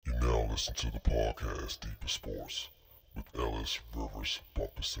listen to the podcast Deeper Sports with Ellis, Rivers,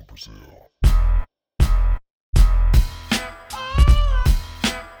 Bumpus, and Brazil.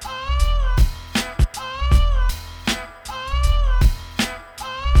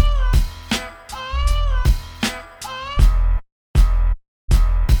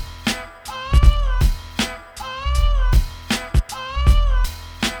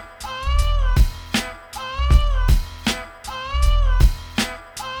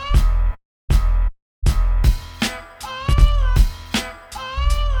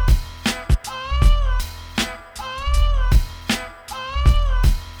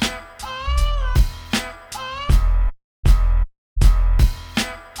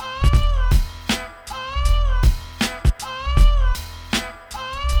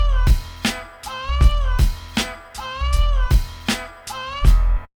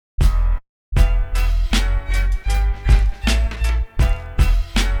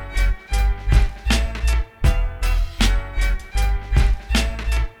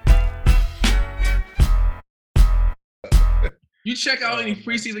 You check out any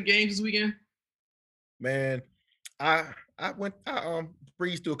preseason games this weekend? Man, I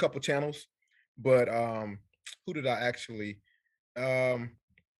breezed through a couple channels, but who did I actually? I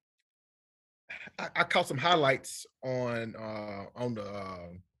caught some highlights on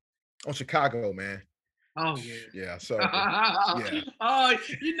Chicago, man. Oh yeah, yeah. So yeah. Oh,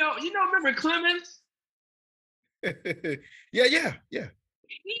 remember Clemens? yeah.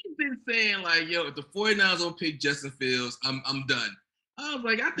 He's been saying like, "Yo, if the 49ers don't pick Justin Fields, I'm done." I was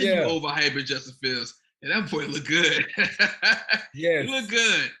like, I think you overhyping Justin Fields, and that boy looked good. Yes, he looked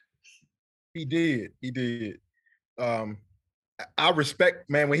good. He did. I respect,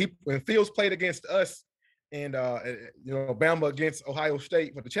 man, when Fields played against us and Bama against Ohio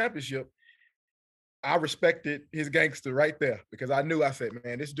State for the championship, I respected his gangster right there because I said,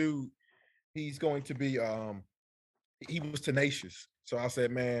 man, this dude, he's going to be he was tenacious. So I said,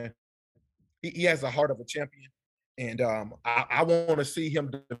 man, he has the heart of a champion, and I want to see him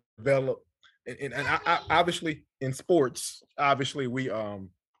develop. And I obviously in sports, obviously we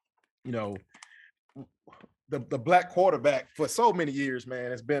the black quarterback for so many years,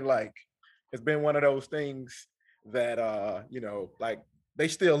 man, it's been one of those things that like they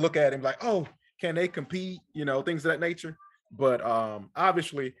still look at him like, oh, can they compete? Things of that nature. But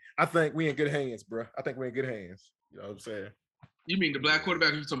obviously, I think we in good hands, bro. I think we're in good hands. You know what I'm saying? You mean the black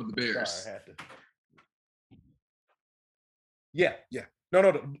quarterback? Or you talking about the Bears? Sorry, I had to. Yeah. No,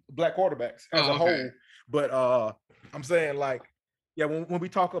 the black quarterbacks as a whole. But I'm saying when we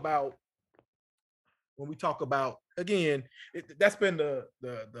talk about again, that's been the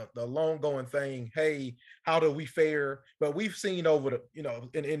long going thing. Hey, how do we fare? But we've seen over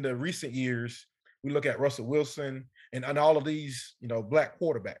in the recent years, we look at Russell Wilson and all of these black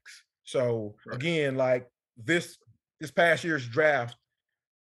quarterbacks. So again, like this past year's draft,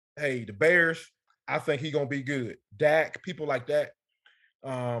 hey, the Bears, I think he's gonna be good. Dak, people like that.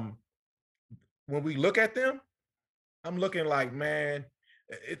 When we look at them, I'm looking like, man,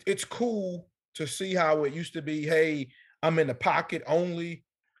 it's cool to see how it used to be. Hey, I'm in the pocket only,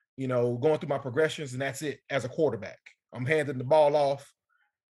 going through my progressions, and that's it as a quarterback. I'm handing the ball off.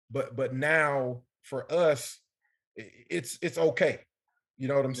 But now for us, it's okay. You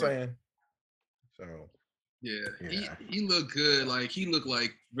know what I'm saying? So yeah. He looked good. Like he looked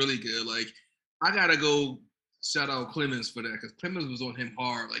like really good. Like I gotta go shout out Clemens for that because Clemens was on him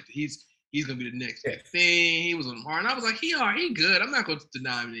hard. Like he's gonna be the next big thing. He was on him hard, and I was like, he good. I'm not gonna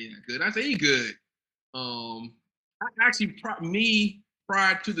deny him that good. I say he good. I actually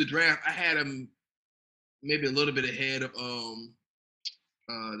prior to the draft, I had him maybe a little bit ahead of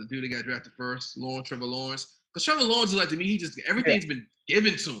the dude that got drafted first, Trevor Lawrence. Because Trevor Lawrence is like, to me, he just everything's been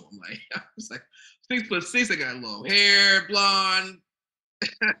given to him. Like I was like 6'6", I got long hair, blonde.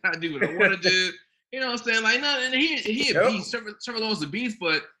 I do what I want to do. You know what I'm saying? Like no, and he a beast. Trevor Lawrence is a beast,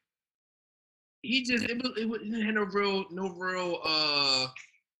 but he just it had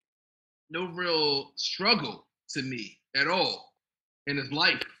no real struggle to me at all in his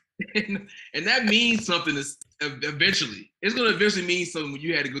life. and that means something eventually. It's going to eventually mean something when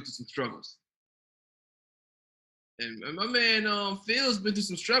you had to go through some struggles. And my man Fields been through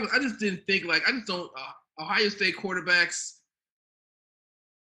some struggles. I just didn't think Ohio State quarterbacks,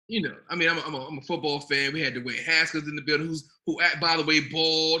 I mean, I'm a football fan. We had Dwayne Haskins in the building, who by the way,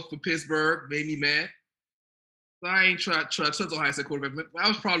 balled for Pittsburgh, made me mad. So I ain't try to trust Ohio State quarterback, but I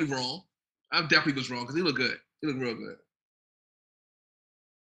was probably wrong. I definitely was wrong because he looked good. He looked real good.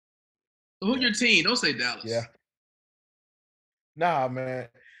 So who's your team? Don't say Dallas. Yeah. Nah, man.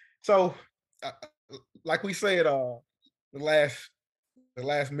 So, like we said, the the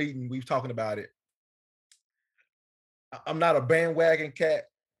last meeting we was talking about it. I'm not a bandwagon cat.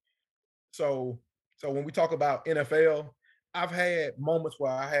 So when we talk about NFL, I've had moments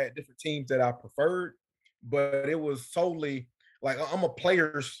where I had different teams that I preferred, but it was solely like I'm a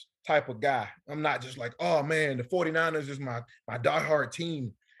players type of guy. I'm not just like, oh man, the 49ers is my diehard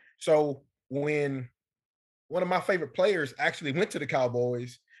team. So when one of my favorite players actually went to the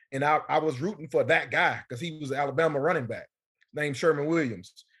Cowboys, and I was rooting for that guy because he was an Alabama running back named Sherman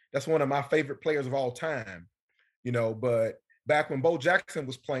Williams. That's one of my favorite players of all time, but back when Bo Jackson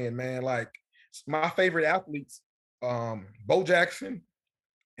was playing, man, like my favorite athletes, Bo Jackson,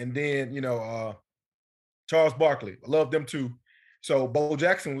 and then Charles Barkley. I love them too. So Bo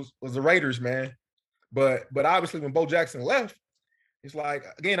Jackson was the Raiders, man. But obviously when Bo Jackson left, it's like,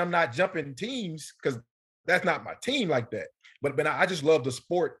 again, I'm not jumping teams because that's not my team like that. But I just love the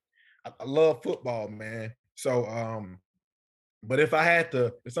sport. I love football, man. So but if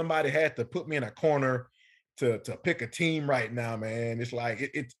somebody had to put me in a corner to pick a team right now, man, it's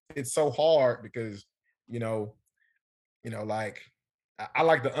like it's so hard because like I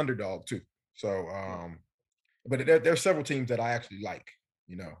like the underdog too. So but there's several teams that I actually like,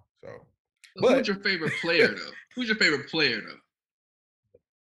 so. But who's your favorite player though? Who's your favorite player though?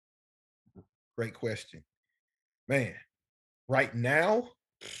 Great question, man. Right now,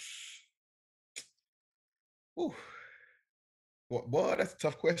 ooh, boy, that's a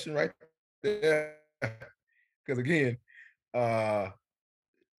tough question, right there. Because again, I'm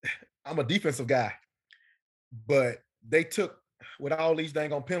a defensive guy, but they took, with all these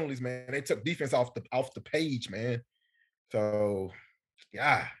dang on penalties, man, they took defense off the page, man. So,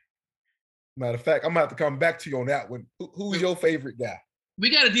 yeah. Matter of fact, I'm gonna have to come back to you on that one. Who's your favorite guy? We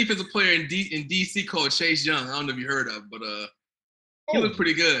got a defensive player in DC called Chase Young. I don't know if you heard of, but he looked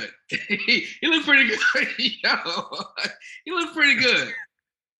pretty good. he looked pretty good. Yo, he looked pretty good.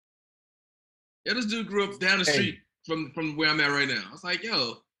 Yeah, this dude grew up down the street from where I'm at right now. I was like,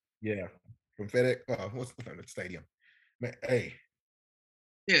 yo. Yeah, from FedEx. What's the stadium? Man, hey.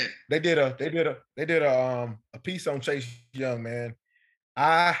 Yeah. They did a piece on Chase Young, man.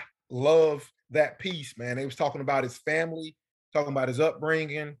 I love that piece, man. They was talking about his family, talking about his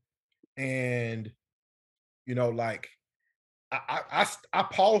upbringing, and like I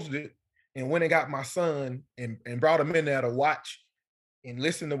paused it and went and got my son and brought him in there to watch and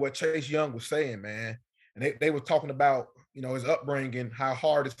listen to what Chase Young was saying, man. And they were talking about his upbringing, how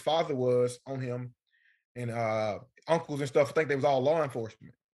hard his father was on him, and uncles and stuff. I think they was all law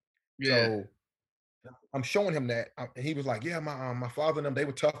enforcement. Yeah. So I'm showing him that, and he was like, "Yeah, my father and them, they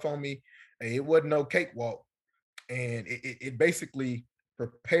were tough on me, and it wasn't no cakewalk." And it basically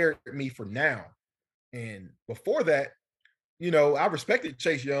prepared me for now. And before that, I respected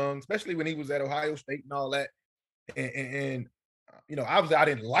Chase Young, especially when he was at Ohio State and all that. And obviously I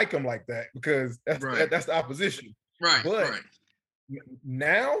didn't like him like that because that's the opposition. Right. But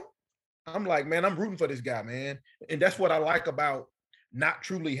now I'm like, man, I'm rooting for this guy, man. And that's what I like about not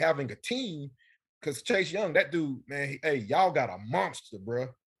truly having a team. Because Chase Young, that dude, man, hey, y'all got a monster, bro.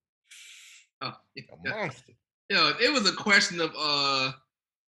 Oh, a monster. Yeah, it was a question of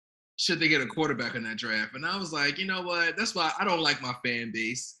should they get a quarterback in that draft? And I was like, you know what? That's why I don't like my fan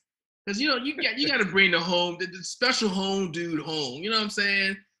base. Because you got to bring the special home dude home. You know what I'm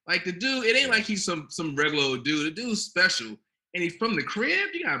saying? Like the dude, it ain't like he's some regular old dude. The dude's special, and he's from the crib.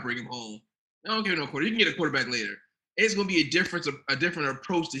 You gotta bring him home. I don't care no quarterback. You can get a quarterback later. It's gonna be a different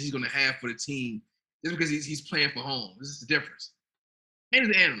approach that he's gonna have for the team. Just because he's playing for home. This is the difference. And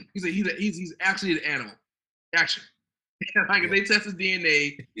he's an animal. He's actually an animal. Actually. Like if they test his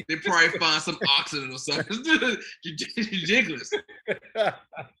DNA, they probably find some oxygen or something. It's ridiculous.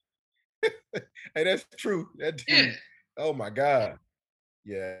 Hey, that's true. That dude, yeah. Oh my God.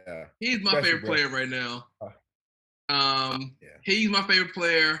 Yeah. He's my favorite player right now. He's my favorite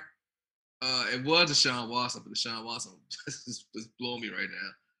player. It was Deshaun Watson, but Deshaun Watson just blowing me right now.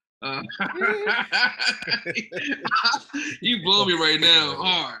 You blow me right now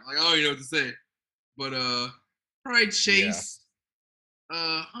hard. Like I don't even know what to say. But probably Chase.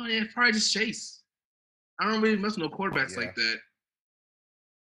 Yeah. Probably just Chase. I don't really mess with no quarterbacks like that.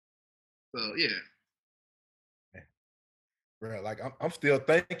 So yeah. Bro, like I'm still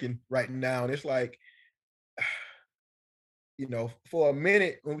thinking right now, and it's like, for a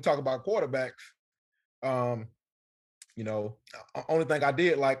minute when we talk about quarterbacks, only thing I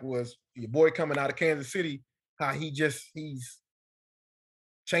did like was your boy coming out of Kansas City, how he's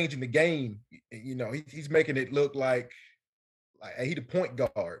changing the game. He's making it look like hey, he the point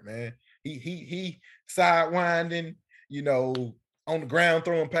guard, man. He sidewinding, on the ground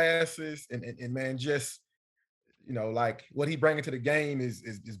throwing passes, and man, just like what he bringing to the game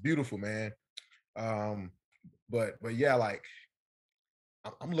is beautiful, man. But yeah, like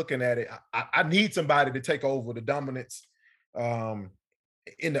I'm looking at it. I need somebody to take over the dominance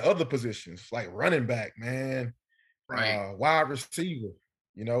in the other positions, like running back, man, Right. wide receiver,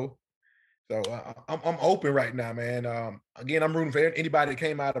 you know. So I'm open right now, man. Again, I'm rooting for anybody that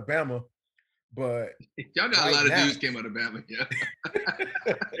came out of Bama, but Y'all got a right lot of now, dudes came out of Bama. Yeah.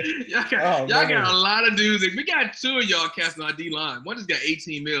 y'all oh y'all got man, a lot of dudes. We got 2 of y'all casting our D line. One just got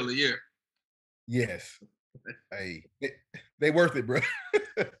 18 mil a year. yes, hey, they worth it, bro.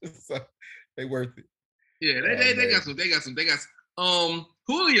 So they worth it. Yeah, Oh they man, got some. They got some. They got some.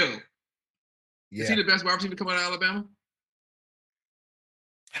 Julio. Is he yeah, the best wide receiver coming out of Alabama?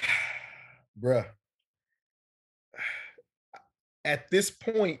 bruh. At this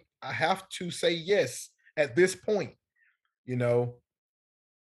point, I have to say yes. At this point, you know,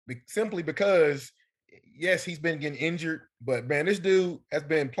 simply because yes, he's been getting injured, but man, this dude has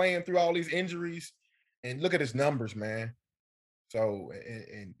been playing through all these injuries, and look at his numbers, man. So,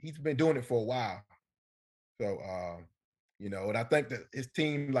 and he's been doing it for a while. So, and I think that his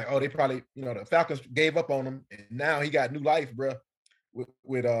team, like, oh, they probably, the Falcons gave up on him, and now he got new life, bro,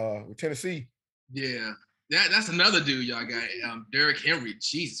 with Tennessee. Yeah, that's another dude y'all got. Derrick Henry.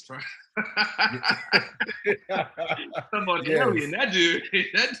 Jesus Christ. About Yes. alien, that dude.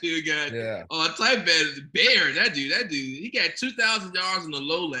 That dude got Yeah. type bear. That dude. He got 2,000 yards in the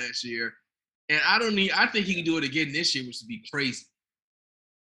low last year, and I think he can do it again this year, which would be crazy.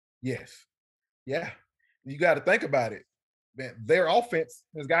 Yes. Yeah. You got to think about it. Man, their offense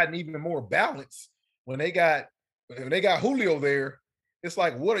has gotten even more balanced when they got Julio there. It's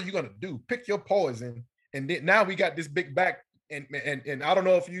like, what are you gonna do? Pick your poison. And then now we got this big back, and I don't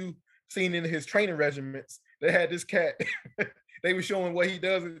know if you seen in his training regiments, they had this cat. They were showing what he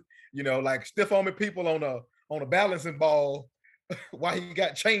does, like stiff arming people on a balancing ball while he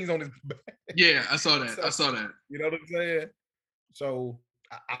got chains on his back. Yeah, I saw that. So, I saw that. you know what I'm saying? So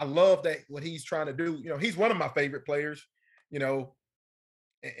I love that what he's trying to do. He's one of my favorite players. You know,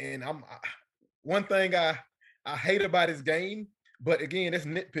 and one thing I hate about his game, but again, it's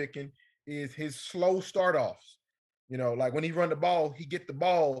nitpicking, is his slow start offs. Like when he run the ball, he get the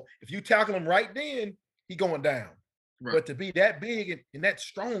ball. If you tackle him right then, he going down. Right. But to be that big and that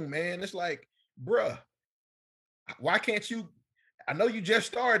strong, man, it's like, bruh, why can't you? I know you just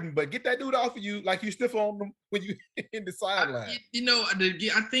starting, but get that dude off of you like you stiff on him when you in the sideline.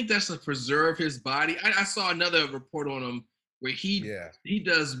 I think that's to preserve his body. I saw another report on him where he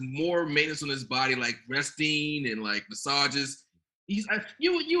does more maintenance on his body, like resting and like massages.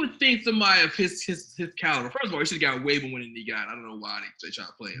 You would think somebody of his caliber. First of all, he should have got way more than he got. I don't know why they try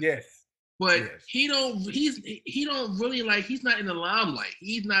to play him. Yes. But yes. he don't really, like, he's not in the limelight.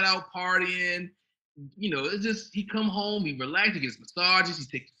 He's not out partying. It's just he come home, he relax, he gets massages,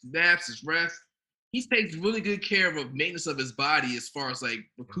 he takes naps, his rest. He takes really good care of maintenance of his body as far as like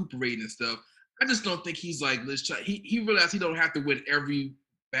recuperating and stuff. I just don't think he's like, let's try. He realized he don't have to win every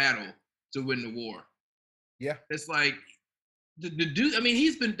battle to win the war. Yeah. It's like the dude, I mean,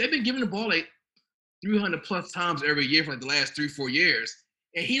 they've been giving the ball like 300 plus times every year for like the last 3-4 years.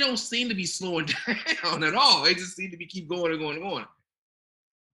 And he don't seem to be slowing down at all. They just seem to be keep going and going and going.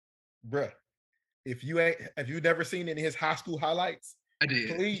 Bruh, if you've never seen any of his high school highlights, I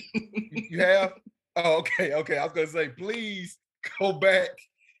did. Please, you have? Oh, okay. I was gonna say, please go back,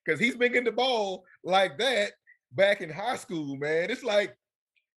 because he's been getting the ball like that back in high school, man. It's like,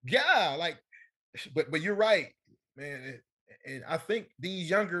 yeah, like, but you're right, man. And I think these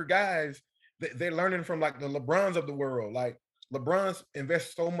younger guys, they're learning from like the LeBrons of the world. Like LeBron's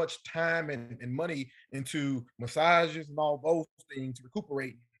invests so much time and money into massages and all those things to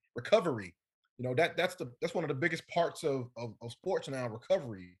recovery. That's one of the biggest parts of sports now,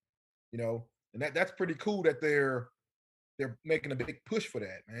 recovery. And that's pretty cool that they're making a big push for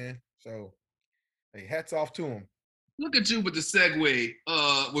that, man. So hey, hats off to them. Look at you with the segue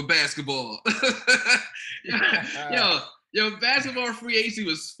with basketball. yo, basketball free agency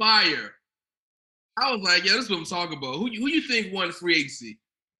was fire. I was like, yeah, this is what I'm talking about. Who you think won free agency?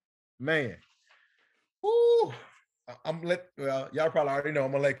 Man. Woo. Y'all probably already know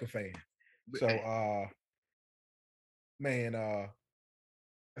I'm a Laker fan. So man,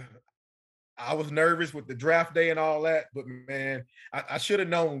 I was nervous with the draft day and all that, but man, I should have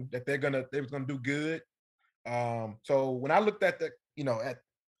known that they was gonna do good. So when I looked at at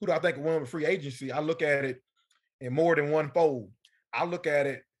who do I think won with free agency, I look at it in more than one fold. I look at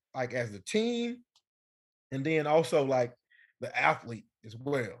it like as the team, and then also like the athlete as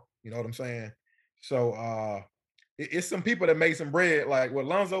well. You know what I'm saying? So it's some people that made some bread, like what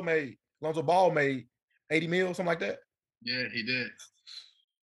Lonzo Ball made 80 mil, something like that. Yeah, he did.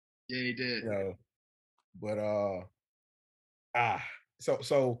 Yeah, he did. You know, but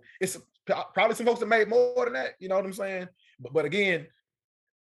so it's probably some folks that made more than that. You know what I'm saying? But again,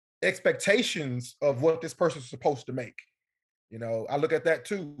 expectations of what this person's supposed to make. You know, I look at that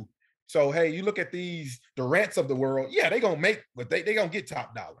too. So hey, you look at these Durants of the world, yeah, they gonna make, but they gonna get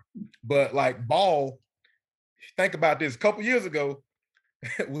top dollar. But like Ball, think about this. A couple years ago,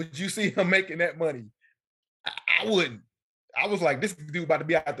 would you see him making that money? I wouldn't. I was like, this dude about to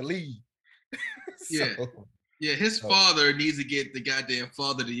be out the league. Yeah. Yeah, his father needs to get the goddamn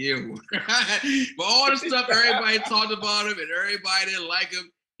Father of the Year award. But all the stuff everybody talked about him and everybody didn't like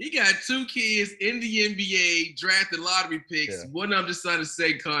him. He got 2 kids in the NBA, drafted lottery picks. Yeah. One of them just signed a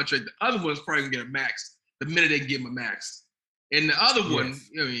second contract. The other one's probably gonna get a max the minute they can give him a max. And the other one,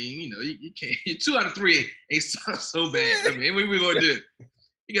 I mean, you know, you can't. 2 out of 3 ain't so bad. I mean, what we gonna do?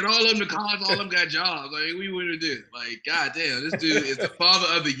 You get all of them to college, all of them got jobs. Like, we wouldn't do. Like, goddamn, this dude is the Father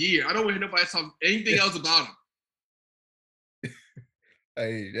of the Year. I don't want to hear nobody talk anything else about him.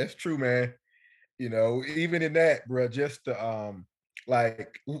 Hey, that's true, man. You know, even in that, bro, just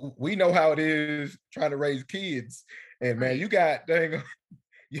like we know how it is trying to raise kids, and man, you got dang,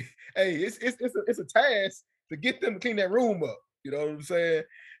 hey, it's a task to get them to clean that room up. You know what I'm saying?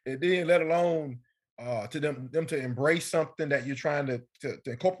 And then let alone to them to embrace something that you're trying to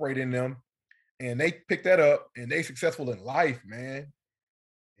incorporate in them, and they pick that up and they successful in life, man.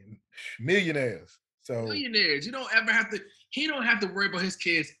 And millionaires. So millionaires. You don't ever have to. He don't have to worry about his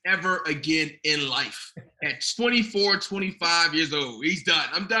kids ever again in life. At 24, 25 years old, he's done.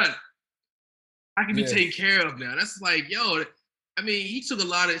 I'm done. I can be taken care of now. That's like, yo. I mean, he took a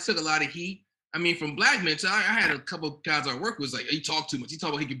lot of heat. I mean, from black men, I had a couple of guys I work with, like, he talked too much. He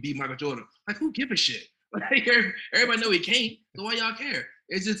talked about he could beat Michael Jordan. Like, who give a shit? Like, everybody know he can't. So why y'all care?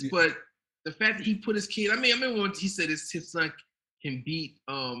 It's just, but the fact that he put his kid. I mean, I remember when he said his son can beat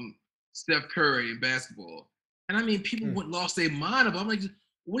Steph Curry in basketball. And I mean, people went lost their mind about. I'm like,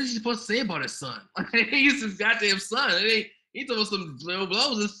 what is he supposed to say about his son? Like, he's his goddamn son. He told some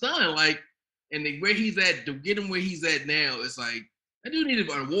blows his son. Like, and where he's at, to get him where he's at now, it's like that dude needed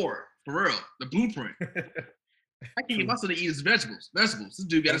an award for real. The blueprint. I can't get my son to eat his vegetables. This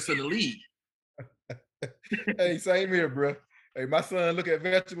dude got to sit in the league. Hey, same here, bro. Hey, my son look at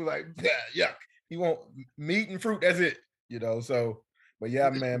vegetables like, yuck. He want meat and fruit. That's it. You know. So. But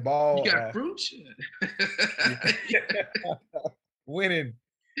yeah, man, Ball. You got fruit? Winning.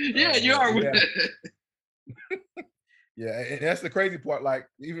 Yeah, you are winning. Yeah, and that's the crazy part. Like,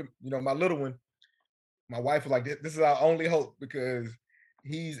 even, you know, my little one, my wife was like, this is our only hope because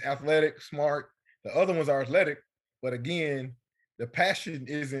he's athletic, smart. The other ones are athletic. But again, the passion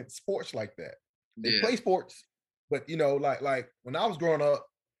isn't sports like that. They play sports, but, you know, like when I was growing up,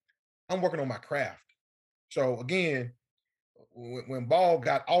 I'm working on my craft. So again, when Ball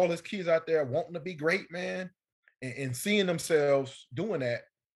got all his kids out there wanting to be great, man, and seeing themselves doing that,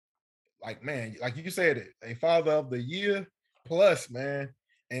 like, man, like you said, it a Father of the Year plus, man.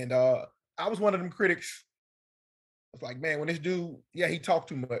 And I was one of them critics. It's like, man, when this dude, he talked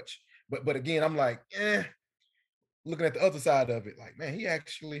too much. But again, I'm like, looking at the other side of it, like, man, he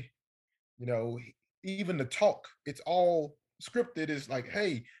actually, you know, even the talk, it's all scripted. It's like,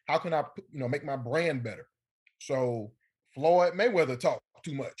 hey, how can I, make my brand better? So Floyd Mayweather talked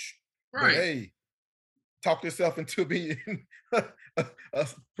too much. Right. But hey, talk yourself into being a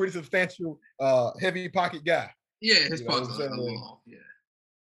pretty substantial, heavy pocket guy. Yeah, his pocket's long.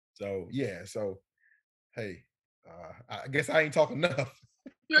 Yeah. So hey, I guess I ain't talking enough.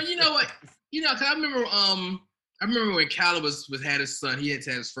 You know what? Cause I remember when Caleb had his son. He had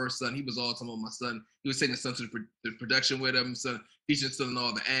to have his first son. He was all talking about my son. He was taking his son to the production with him. So teaching his son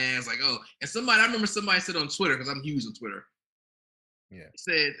all the ads. Like, oh, and I remember somebody said on Twitter, because I'm huge on Twitter. Yeah.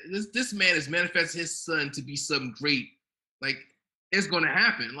 Said this man is manifesting his son to be something great. Like, it's gonna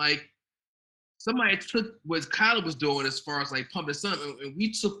happen. Like, somebody took what Kyler was doing as far as like pumping his son, and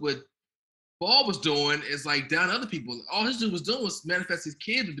we took what Ball was doing as like down other people. All his dude was doing was manifest his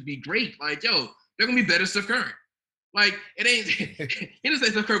kids to be great. Like, yo, they're gonna be better than Steph Curry. Like, it ain't. He didn't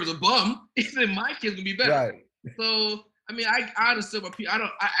say Steph Curry was a bum. He said my kids gonna be better. Right. So I mean, I understand what people.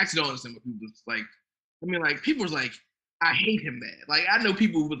 I actually don't understand what people like. I mean, like, people was like, I hate him, man. Like, I know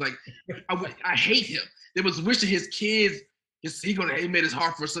people who was like, I hate him. They was wishing his kids. He made it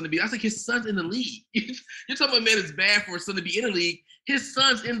hard for his son to be. I was like, his son's in the league. You're talking about, man, it's bad for his son to be in the league. His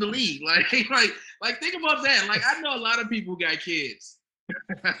son's in the league. Like think about that. Like, I know a lot of people who got kids,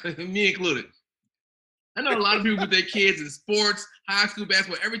 me included. I know a lot of people with their kids in sports, high school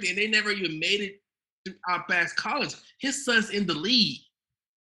basketball, everything, and they never even made it out past college. His son's in the league.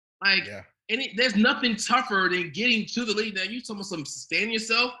 Like, And there's nothing tougher than getting to the league. Now, you talking about some sustaining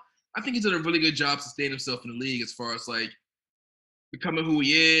yourself. I think he's done a really good job sustaining himself in the league as far as like becoming who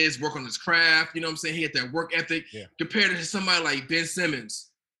he is, work on his craft. You know what I'm saying? He had that work ethic compared to somebody like Ben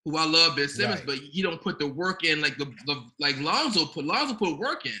Simmons, who I love Ben Simmons, but he don't put the work in like like Lonzo put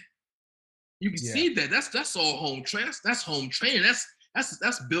work in. You can see that. That's all home training. That's home training.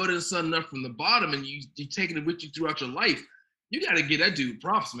 That's building something up from the bottom, and you taking it with you throughout your life. You got to give that dude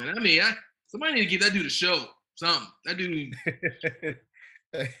props, man. I mean, somebody need to give that dude a show. Something. That dude.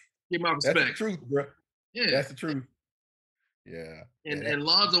 Give my respect. That's the truth, bro. Yeah, that's the truth. Yeah. And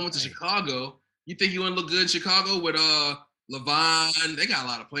Lonzo went to Chicago. You think he wouldn't look good in Chicago with LeVon? They got a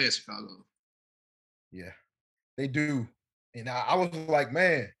lot of players in Chicago. Yeah, they do. And I was like,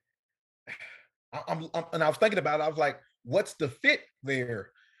 man, and I was thinking about it. I was like, what's the fit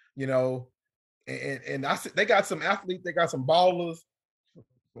there? You know, and I said they got some athletes, they got some ballers,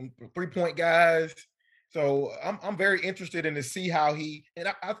 some 3-point guys. So I'm very interested in to see how he.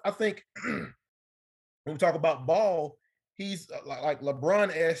 And I think when we talk about Ball, he's like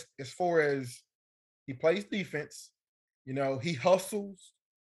LeBron as far as he plays defense. You know, he hustles,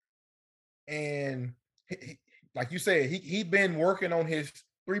 and he, like you said, he been working on his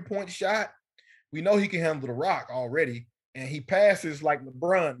 3-point shot. We know he can handle the rock already, and he passes like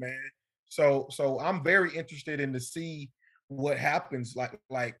LeBron, man. So I'm very interested in to see what happens.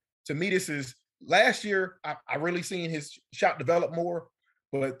 Like to me, this is last year. I really seen his shot develop more,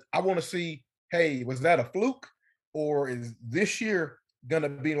 but I want to see, hey, was that a fluke, or is this year gonna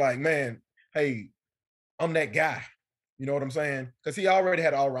be like, man, hey, I'm that guy. You know what I'm saying? Because he already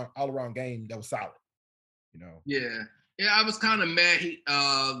had an all around game that was solid. You know. Yeah. Yeah, I was kind of mad.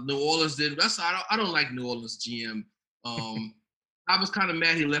 New Orleans did. I don't like New Orleans GM. I was kind of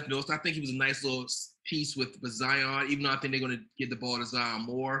mad he left New Orleans. I think he was a nice little piece with Zion, even though I think they're going to get the ball to Zion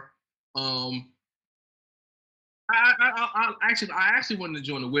more. I actually wanted to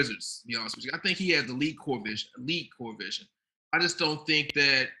join the Wizards, to be honest with you. I think he has elite core vision. I just don't think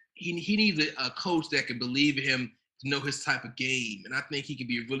that he needs a coach that can believe in him to know his type of game. And I think he can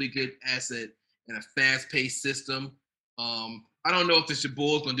be a really good asset in a fast-paced system. I don't know if the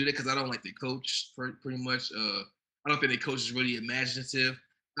Bulls going to do that because I don't like the coach pretty much. I don't think the coach is really imaginative.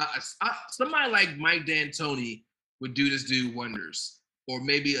 Somebody like Mike D'Antoni would do this dude wonders. Or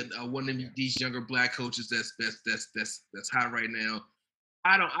maybe one of these younger black coaches that's hot right now.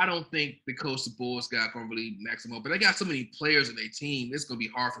 I don't think the coach the Bulls got gonna really max them up, but they got so many players in their team. It's gonna be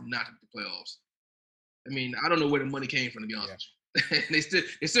hard for them not to make the playoffs. I mean, I don't know where the money came from, to be honest. Yeah. they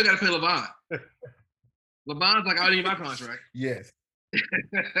still got to pay LeVon. LeVon's like, I don't need my contract. Yes.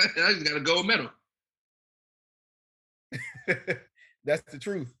 I just got a gold medal. That's the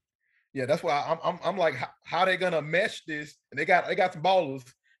truth. Yeah, that's why I'm like, how they gonna mesh this? And they got some ballers,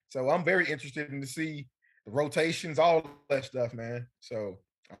 so I'm very interested in to see the rotations, all that stuff, man. So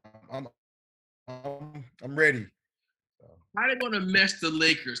I'm ready. So. How they gonna mesh the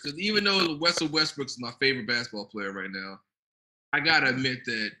Lakers? Because even though Russell Westbrook's my favorite basketball player right now, I gotta admit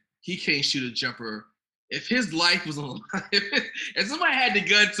that he can't shoot a jumper. If his life was on the line, if somebody had the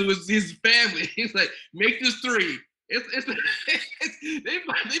gun to his family, he's like, make this three. They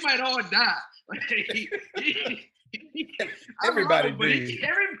might all die.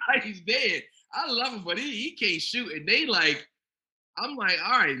 Everybody's dead. I love him, but he can't shoot. And they like, I'm like,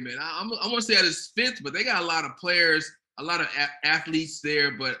 all right, man. I'm gonna say that it's fits, but they got a lot of players, a lot of athletes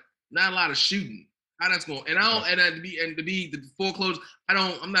there, but not a lot of shooting. How that's going? And I don't. To be the full close,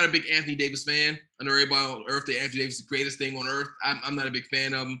 I'm not a big Anthony Davis fan. I know everybody on earth that Anthony Davis is the greatest thing on earth. I'm not a big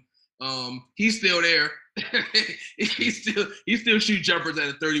fan of him. He's still there. he still shoot jumpers at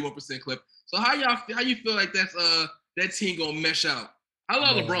a 31% clip. So how you feel like that's that team gonna mesh out? I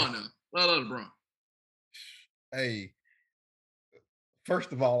love LeBron though. I love LeBron. Hey,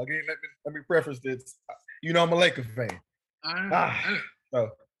 first of all, again, let me preface this. You know I'm a Lakers fan. So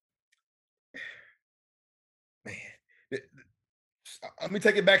man, let me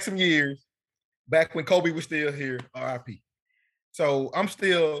take it back some years. Back when Kobe was still here, RIP. So I'm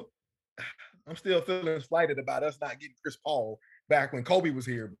still feeling slighted about us not getting Chris Paul back when Kobe was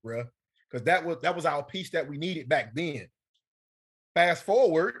here, bro. Because that was our piece that we needed back then. Fast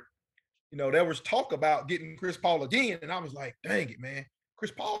forward, there was talk about getting Chris Paul again, and I was like, dang it, man.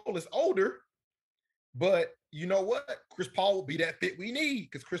 Chris Paul is older, but you know what? Chris Paul will be that fit we need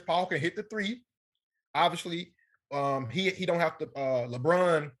because Chris Paul can hit the three. Obviously, he don't have to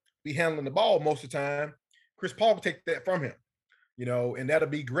LeBron be handling the ball most of the time. Chris Paul will take that from him, and that'll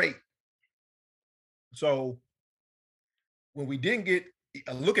be great. So when we didn't get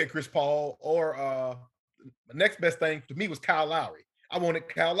a look at Chris Paul, or the next best thing to me was Kyle Lowry. I wanted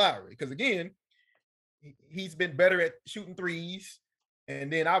Kyle Lowry because again, he's been better at shooting threes,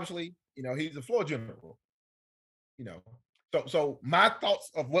 and then obviously, he's a floor general. So my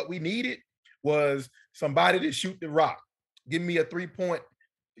thoughts of what we needed was somebody to shoot the rock, give me a 3-point,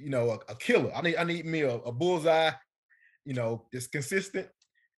 a killer. I need me a bullseye, that's consistent,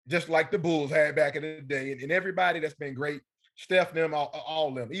 just like the Bulls had back in the day, and everybody that's been great, Steph, them, all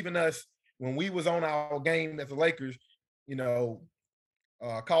of them, even us when we was on our game as the Lakers,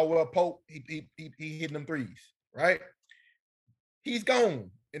 Caldwell Pope, he hitting them threes, right? He's gone,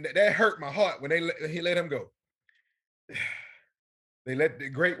 and that hurt my heart when he let him go. They let the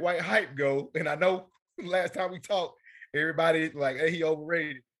great white hype go, and I know last time we talked, everybody like, hey, he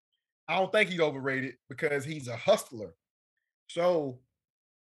overrated. I don't think he's overrated because he's a hustler. So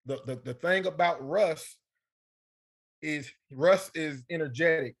the thing about Russ is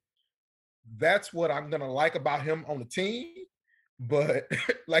energetic. That's what I'm gonna like about him on the team. But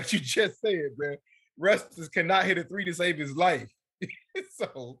like you just said, man, Russ cannot hit a 3 to save his life. We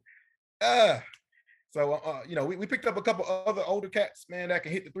picked up a couple other older cats, man, that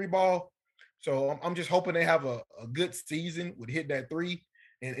can hit the 3 ball. So I'm just hoping they have a good season with hitting that 3,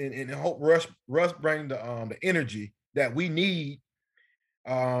 and hope Russ bring the energy that we need.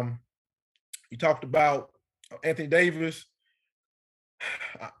 You talked about Anthony Davis,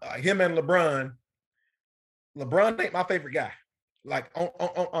 him and LeBron. LeBron ain't my favorite guy. Like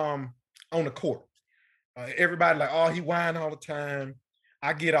on the court, everybody like, oh, he whine all the time.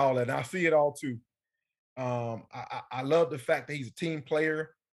 I get all that, and I see it all too. I love the fact that he's a team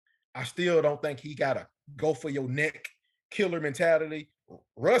player. I still don't think he got a go for your neck killer mentality.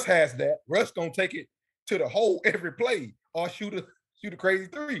 Russ has that. Russ gonna take it to the hole every play or shoot a crazy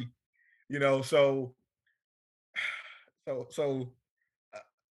 3. So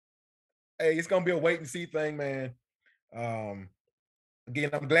hey, it's gonna be a wait and see thing, man.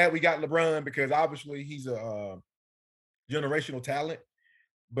 Again, I'm glad we got LeBron because obviously he's a generational talent,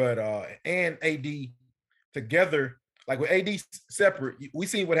 but and AD together, like with AD separate, we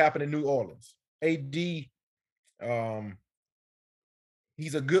seen what happened in New Orleans. AD,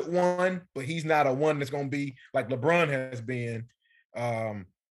 he's a good one, but he's not a one that's going to be like LeBron has been.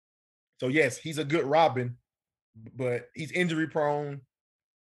 So yes, he's a good Robin, but he's injury prone.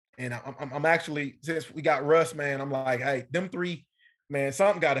 And I'm actually, since we got Russ, man, I'm like, hey, them 3, man,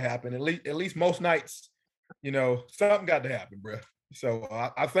 something got to happen. At least most nights, something got to happen, bro. So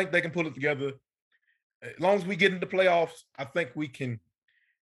I think they can pull it together. As long as we get into playoffs, I think we can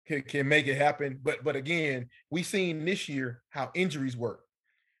make it happen. But again, we seen this year how injuries work.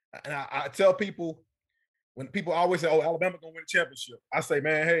 And I tell people, when people always say, "Oh, Alabama gonna win a championship," I say,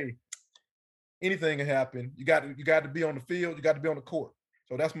 "Man, hey, anything can happen. You got to be on the field. You got to be on the court."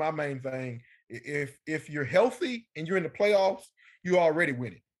 So that's my main thing. If you're healthy and you're in the playoffs, you already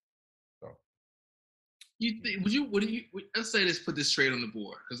winning. Let's say let's put this trade on the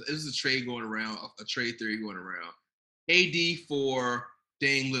board because this is a trade going around, a trade theory going around. AD for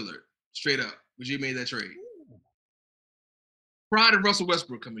Dame Lillard, straight up. Would you have made that trade? Prior to Russell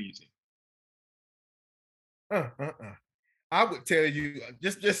Westbrook coming to your team. I would tell you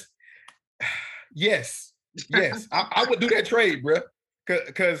just yes. I would do that trade, bro.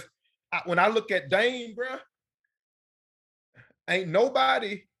 Because when I look at Dame, bro, ain't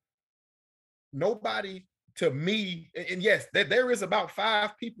nobody to me, and yes, there is about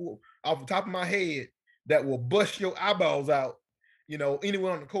 5 people off the top of my head that will bust your eyeballs out,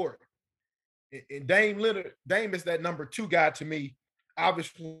 anywhere on the court. And Dame is that number 2 guy to me.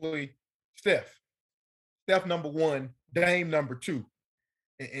 Obviously, Steph number 1, Dame number 2.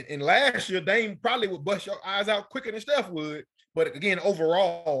 And last year, Dame probably would bust your eyes out quicker than Steph would. But again,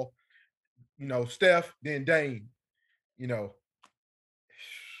 overall, Steph, then Dame,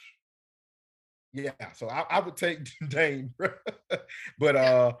 Yeah, so I would take Dame.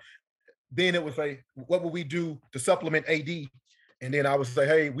 But then it would say, what would we do to supplement AD? And then I would say,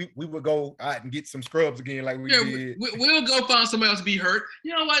 hey, we would go out and get some scrubs again, like we did. We'll go find somebody else to be hurt.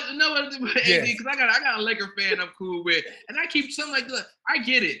 You know what? AD, because I got a Laker fan I'm cool with, and I keep something like that. I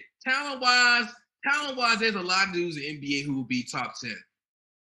get it. Talent wise, there's a lot of dudes in the NBA who will be top 10.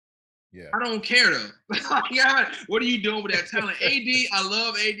 Yeah, I don't care though. God, what are you doing with that talent? AD, I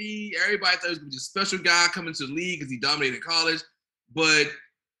love AD. Everybody thought he was gonna be a special guy coming to the league because he dominated college, but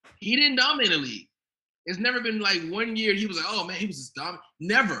he didn't dominate the league. It's never been like 1 year he was like, oh man, he was just dominant.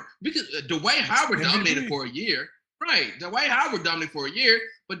 Never. Because Dwight Howard dominated for a year. Right. Dwight Howard dominated for a year,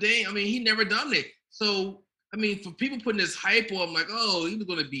 but he never dominated. So, for people putting this hype on, like, oh, he was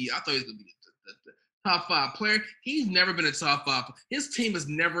going to be, I thought he was going to be the top 5 player. He's never been a top 5. His team has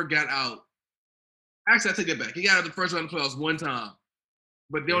never got out. Actually, I take that back. He got out of the first round of the playoffs 1 time.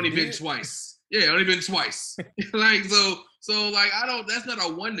 but they only been twice. Yeah, only been twice. Like so like I don't. That's not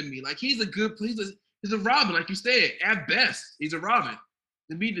a one to me. Like he's a Robin, like you said. At best, he's a Robin.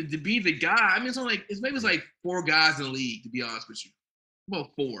 To be the guy. I mean, it's like 4 guys in the league. To be honest with you,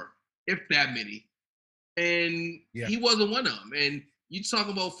 about 4, if that many. And he wasn't one of them. And you talk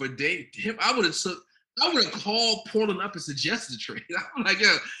about for Dame, him, I would have called Portland up and suggested a trade. I'm like,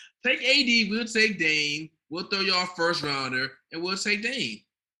 yo, take AD, we'll take Dame, we'll throw y'all first rounder, and we'll take Dame.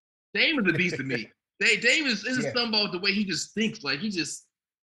 Dame is a beast to me. Dame is something about the way he just thinks. Like he just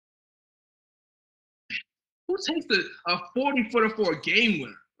who takes a 40-footer for a game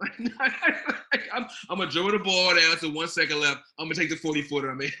winner? I'm gonna dribble the ball down to 1 second left. I'm gonna take the 40-footer.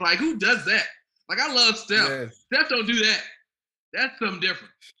 I mean, like who does that? Like I love Steph. Yes. Steph don't do that. That's something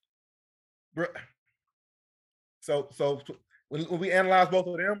different. So when we analyze both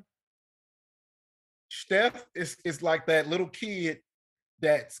of them, Steph is like that little kid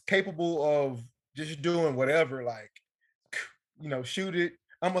that's capable of just doing whatever, like, shoot it.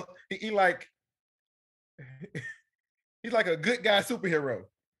 He's like a good guy superhero.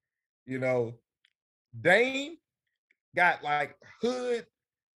 Dame got like hood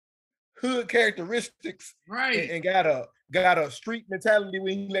characteristics, right? And got a street mentality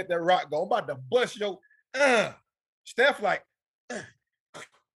when he let that rock go. I'm about to bust your Steph like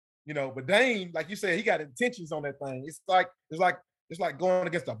but Dame, like you said, he got intentions on that thing. It's like going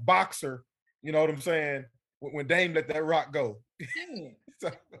against a boxer, you know what I'm saying? When Dame let that rock go. Yeah. So,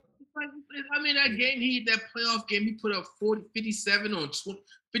 I mean, that playoff game, he put up 57 on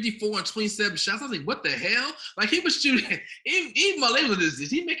 54 on 27 shots. I was like, what the hell? Like he was shooting, even Malay was this.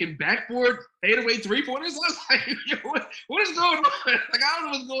 Is he making backboard fadeaway 3-pointers? I was like, what is going on? Like I don't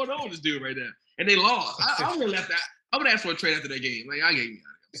know what's going on with this dude right now. And they lost. I would have left that. I would ask for a trade after that game. Like I gave me out of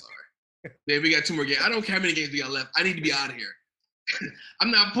here. I'm sorry. Man, we got 2 more games. I don't care how many games we got left. I need to be out of here.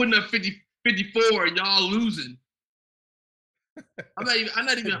 I'm not putting up 54 and y'all losing. I'm not even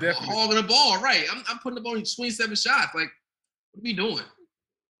hogging the ball, right? I'm putting the ball in 27 shots. Like, what are we doing?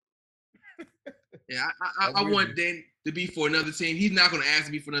 Yeah, I want Dan to be for another team. He's not going to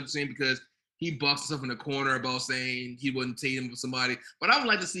ask me for another team because he bucks himself in the corner about saying he wouldn't team up with somebody. But I would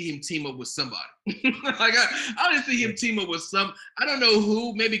like to see him team up with somebody. Like I want to see him team up with some. I don't know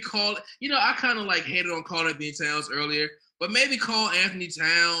who. Maybe call. I kind of like hated on Karl Anthony Towns earlier, but maybe call Anthony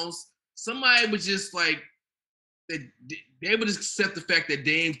Towns. Somebody would just like. They would accept the fact that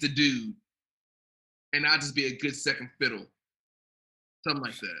Dame's the dude and not just be a good second fiddle. Something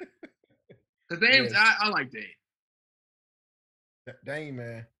like that. Because Dame's, I like Dame. Dame,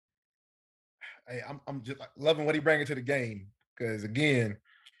 man. Hey, I'm just loving what he bringing to the game. Because again,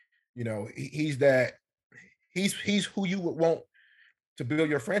 he's who you would want to build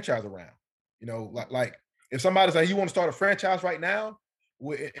your franchise around. Like if somebody's like, you want to start a franchise right now,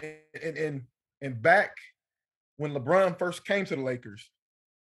 and back when LeBron first came to the Lakers,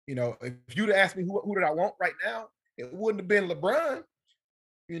 if you'd asked me who did I want right now, it wouldn't have been LeBron.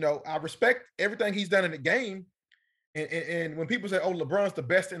 I respect everything he's done in the game. And when people say, oh, LeBron's the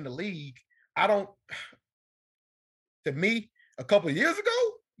best in the league, to me, a couple of years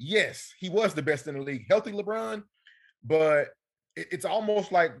ago, yes, he was the best in the league. Healthy LeBron, but it's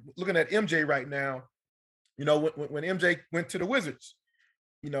almost like looking at MJ right now, when MJ went to the Wizards,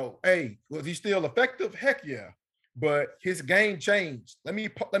 hey, was he still effective? Heck yeah. But his game changed. Let me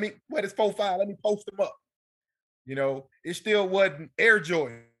wet his 4-5. Let me post him up. It still wasn't Air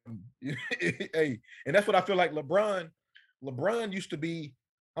Jordan. Hey, and that's what I feel like LeBron used to be,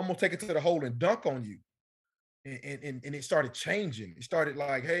 I'm gonna take it to the hole and dunk on you. And it started changing. It started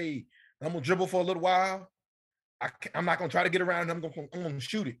like, hey, I'm gonna dribble for a little while. I'm not gonna try to get around. I'm gonna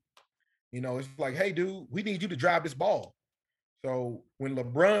shoot it. It's like, hey, dude, we need you to drive this ball. So when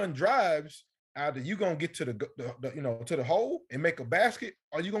LeBron drives, either you gonna get to the to the hole and make a basket,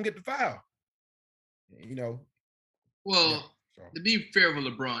 or you gonna get the foul. Well, to be fair with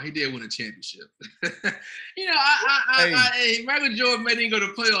LeBron, he did win a championship. Michael Jordan didn't go to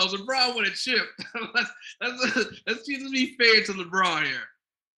playoffs. LeBron won a chip. Let's be fair to LeBron here.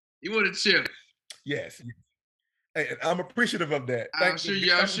 He won a chip. Yes. Hey, I'm appreciative of that. I'm sure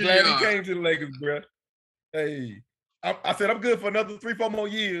you are. He came to the Lakers, bro. Hey, I said I'm good for another 3-4 more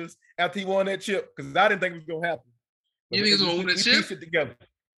years after he won that chip because I didn't think it was gonna happen. But you think he's gonna win a chip? Pieced it together.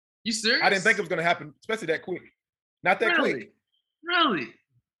 You serious? I didn't think it was gonna happen, especially that quick. Not that quick. Really?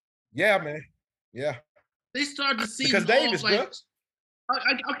 Yeah, man. Yeah. They started the season because Davis, off like.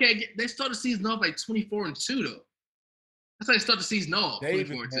 Okay, they started the season off like 24-2 though. That's how they start the season off.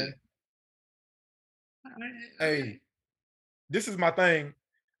 24-2. Hey, this is my thing.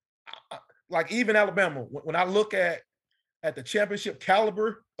 Like even Alabama, when I look at at the championship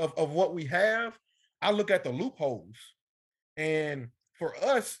caliber of what we have, I look at the loopholes. And for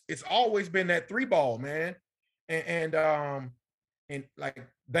us, it's always been that three ball, man. And like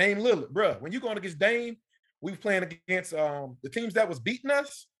Dame Lillard, bro. When you going against Dame, we playing against the teams that was beating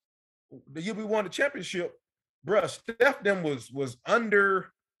us the year we won the championship, bro. Steph them was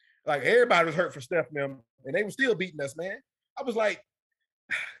under, like everybody was hurt for Steph them, and they were still beating us, man. I was like,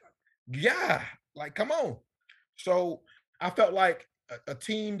 yeah, like come on. So I felt like a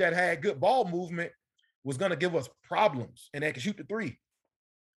team that had good ball movement was going to give us problems, and they could shoot the three.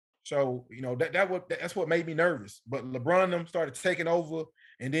 So that's what made me nervous. But LeBron them started taking over,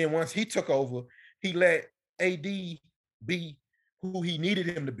 and then once he took over, he let AD be who he needed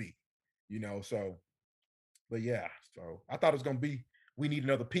him to be. So but yeah, so I thought it was gonna be we need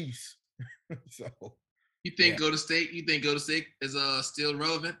another piece. So you think Golden State? You think Golden State is still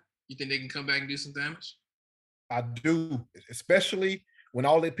relevant? You think they can come back and do some damage? I do, especially when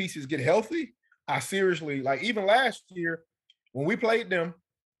all their pieces get healthy. I seriously, like, even last year when we played them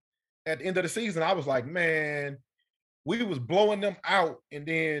at the end of the season, I was like, man, we was blowing them out, and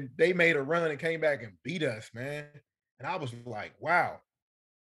then they made a run and came back and beat us, man. And I was like, wow.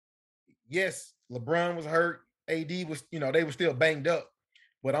 Yes, LeBron was hurt. AD was, they were still banged up.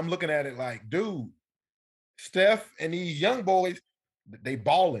 But I'm looking at it like, dude, Steph and these young boys, they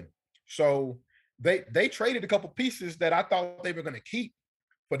balling. So they traded a couple pieces that I thought they were going to keep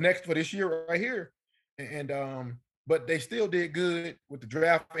for this year right here. And but they still did good with the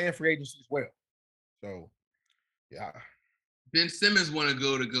draft and free agency as well. So yeah. Ben Simmons want to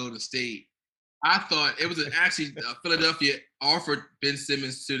go to Golden State. I thought it was actually Philadelphia offered Ben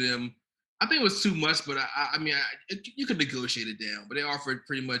Simmons to them. I think it was too much, but I mean, you could negotiate it down. But they offered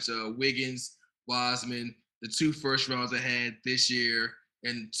pretty much Wiggins, Wiseman, the 2 first rounds they had this year,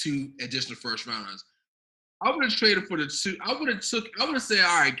 and 2 additional first rounders. I would have traded for the 2. I would have said,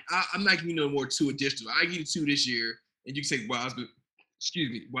 all right, I'm not giving you no more 2 additional. I give you 2 this year, and you can take Wiseman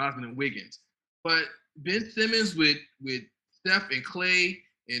and Wiggins. But Ben Simmons with Steph and Clay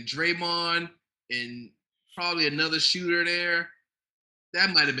and Draymond and probably another shooter there, that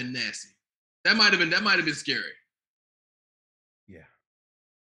might have been nasty. That might have been scary. Yeah.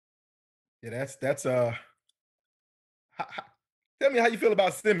 Yeah, that's tell me how you feel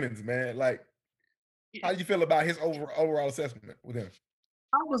about Simmons, man. Like, how you feel about his overall assessment with him?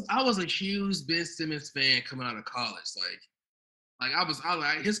 I was a huge Ben Simmons fan coming out of college.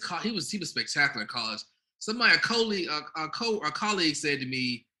 He was spectacular in college. A colleague said to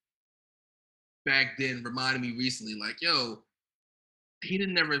me back then, reminded me recently, like, yo, he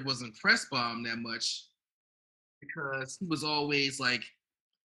never was impressed by him that much because he was always like,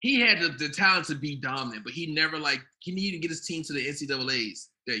 he had the talent to be dominant, but he never he needed to get his team to the NCAAs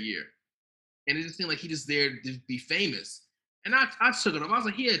that year. And it just seemed like he just there to be famous. And I took it off. I was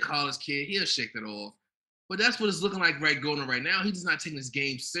like, he a college kid. He'll shake that off. But that's what it's looking like going on right now. He's just not taking his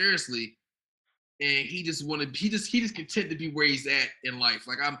game seriously. And he just content to be where he's at in life.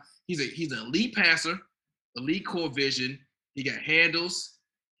 Like he's an elite passer, elite core vision. He got handles.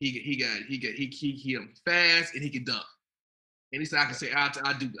 He fast, and he can dunk. And he said, I can say, I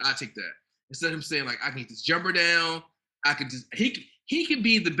take that. Instead of him saying, like, I can get this jumper down. I can just he can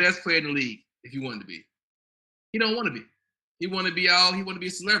be the best player in the league if he wanted to be. He don't want to be. He want to be a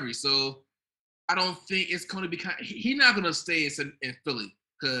celebrity. So I don't think it's going to be he's not going to stay in Philly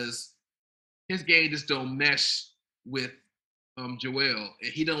because his game just don't mesh with Joel,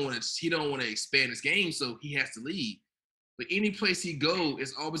 and he don't want to expand his game, so he has to leave. But any place he go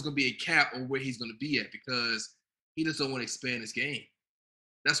is always going to be a cap on where he's going to be at because he just don't want to expand his game.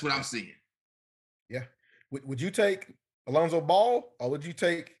 That's what I'm seeing. Yeah. Would you take Alonzo Ball or would you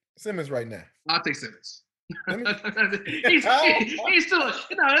take Simmons right now? I'll take Simmons. he's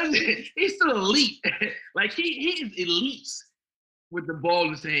still elite. Like he is elite with the ball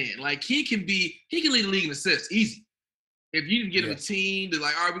in his hand. Like he can lead the league in assists easy. If you can get him a team, they're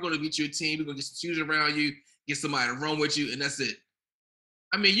like, all right, we're going to get you a team. We're going to get some shooters around you, get somebody to run with you, and that's it.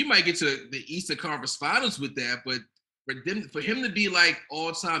 I mean, you might get to the Eastern Conference Finals with that, but for him to be like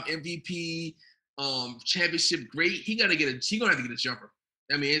all-time MVP, championship great, he's gonna have to get a jumper.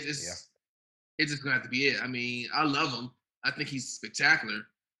 I mean, it's just gonna have to be it. I mean, I love him. I think he's spectacular.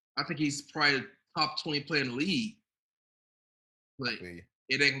 I think he's probably the top 20 player in the league. But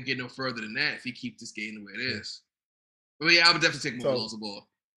it ain't gonna get no further than that if he keeps this game the way it is. But yeah, I would definitely take more Alonzo Ball.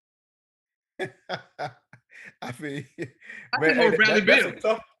 I feel I think more Bradley Beal.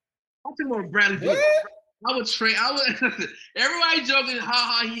 I think more Bradley Beal. I would everybody joking,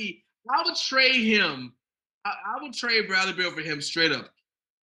 I would trade him. I would trade Bradley Beal for him straight up.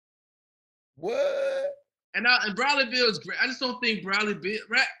 What? And Bradley Beal is great. I just don't think Bradley Beal.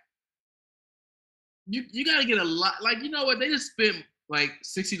 You got to get a lot. Like, you know what? They just spent like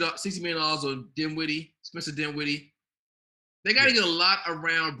 $60 million on Dinwiddie, Spencer Dinwiddie. They got to get a lot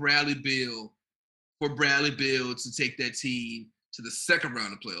around Bradley Beal for Bradley Beal to take that team to the second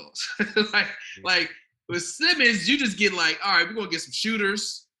round of playoffs. like with Simmons, you just get like, all right, we're gonna get some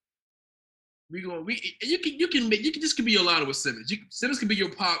shooters. You can this could be a lot with Simmons. Simmons can be your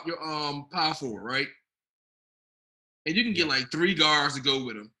power forward, right? And you can get like 3 guards to go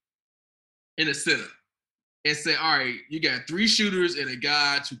with him in the center and say, all right, you got 3 shooters and a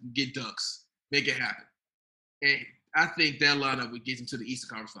guy who can get dunks, make it happen. And I think that lineup would get him to the Eastern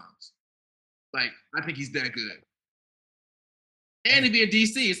Conference Finals. Like, I think he's that good. And he be in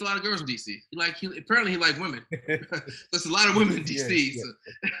DC. It's a lot of girls in DC. Apparently he like women. There's a lot of women in DC. So.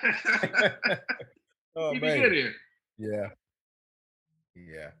 Oh, he be good here.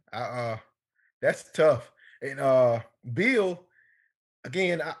 Yeah. That's tough. And Beal,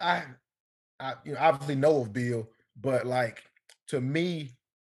 again, I obviously know of Beal, but like to me,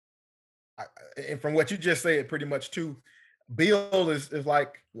 and from what you just said, pretty much too, Beal is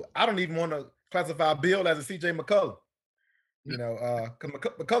like, I don't even want to classify Beal as a CJ McCollum. You know,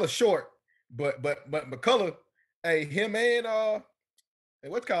 because McCullough's short, but McCullough, hey, him and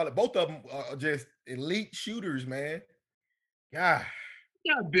what's called it, both of them are just elite shooters, man. Yeah.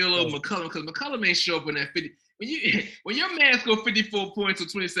 Yeah, Bill over McCullum, because McCullum ain't show up in that 50. When your man score 54 points or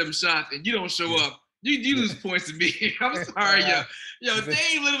 27 shots and you don't show up, you lose points to me. I'm sorry, yo,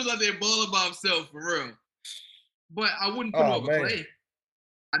 Dave Little was out there balling by himself for real. But I wouldn't put him over Clay.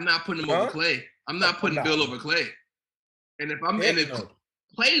 I'm not putting him over Clay. I'm not putting Bill over Clay. And if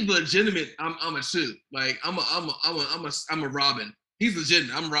Clay's legitimate, I'm a shoot. Like I'm a Robin. He's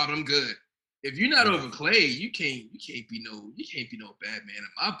legitimate. I'm Robin. I'm good. If you're not over Clay, you can't be no bad man in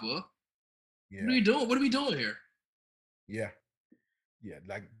my book. Yeah. What are we doing? What are we doing here? Yeah.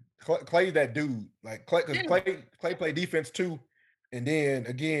 Like Clay's that dude. Like Clay, because Clay play defense too. And then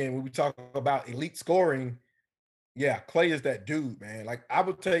again, when we talk about elite scoring, Clay is that dude, man. Like I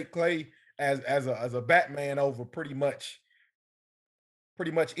would take Clay as a Batman over pretty much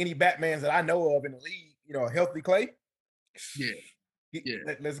any Batmans that I know of in the league. You know, a healthy Clay.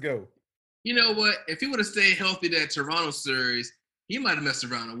 Let's go. You know what? If he would have stayed healthy that Toronto series, he might have messed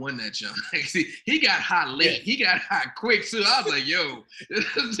around and won that jump. See, he got hot late. Yeah. He got hot quick too. I was like, yo,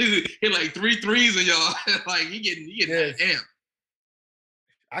 this dude hit like 3 threes and y'all. Like he getting amped.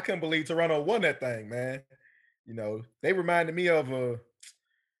 I couldn't believe Toronto won that thing, man. You know, they reminded me of a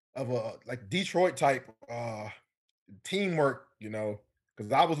like Detroit type teamwork, you know,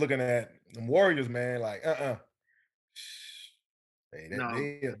 because I was looking at the Warriors, man, like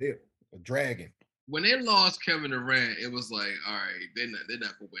they're a dragon. When they lost Kevin Durant, it was like, all right, they're not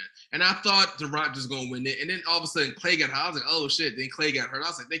gonna win. And I thought the Raptors gonna win it. And then all of a sudden Clay got hurt. I was like, oh shit. Then Clay got hurt. I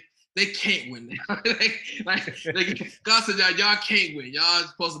was like, they can't win that. God said, y'all can't win. Y'all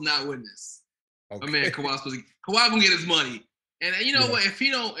supposed to not win this. Okay. My man Kawhi's supposed to. Kawhi gonna get his money. And you know what? If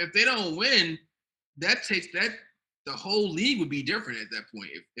they don't win, that takes that the whole league would be different at that point.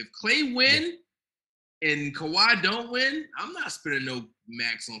 If Clay win and Kawhi don't win, I'm not spending no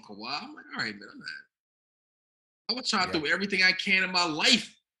max on Kawhi. I'm like, all right, man, I'm gonna try to do everything I can in my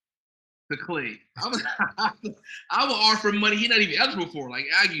life to Clay. I will offer money he's not even eligible for. Like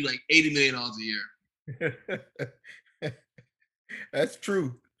I give you like $80 million a year. That's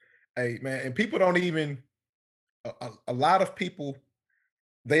true. Hey man, and people don't even. A lot of people,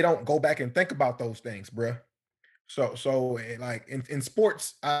 they don't go back and think about those things, bruh. So like in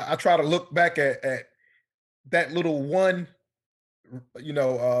sports, I try to look back at that little one, you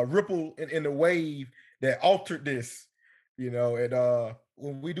know, ripple in the wave that altered this, you know. And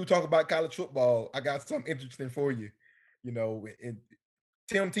when we do talk about college football, I got something interesting for you, you know. And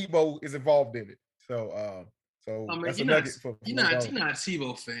Tim Tebow is involved in it, so that's a nugget for you're not a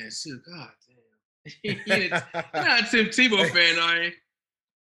Tebow fan, too. God damn. You're not a Tim Tebow fan, are you?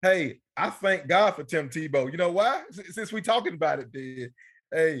 Hey, I thank God for Tim Tebow. You know why? Since we talking about it, dude.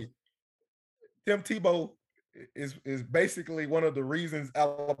 Hey, Tim Tebow is basically one of the reasons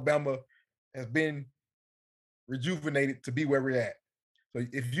Alabama has been rejuvenated to be where we're at. So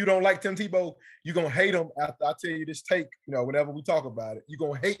if you don't like Tim Tebow, you're gonna hate him after I tell you this take. You know, whenever we talk about it, you're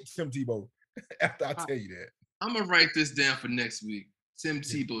gonna hate Tim Tebow after I tell you that. I'm gonna write this down for next week. Tim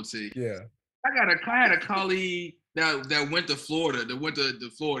Tebow take. Yeah. I had a colleague that went to Florida,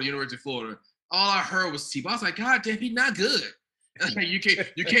 University of Florida. All I heard was Tebow. I was like, God damn, he's not good. you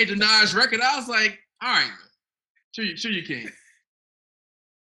can't deny his record. I was like, all right, man. Sure you can.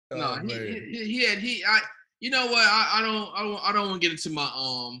 No, you know what? I don't want to get into my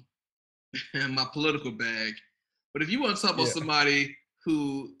my political bag. But if you want to talk about somebody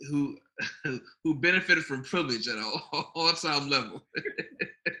who who benefited from privilege at all time level,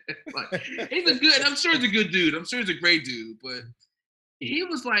 like he's a good. I'm sure he's a good dude. I'm sure he's a great dude. But he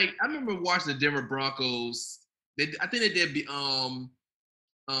was like, I remember watching the Denver Broncos. I think they did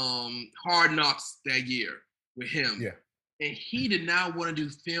Hard Knocks that year with him. Yeah. And he did not want to do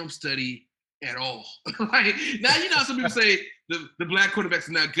film study at all. Like now, you know how some people say the black quarterbacks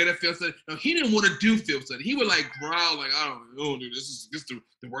are not good at film study. No, he didn't want to do film study. He would like growl like, I don't know, dude, this is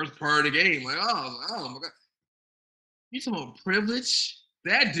the worst part of the game. Like, oh my god, you talking about privilege?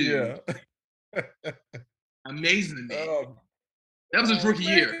 That dude, amazing to me. That was his rookie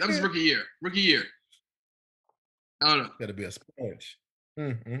year. That was his rookie year. Rookie year. I don't know. Gotta be a sponge.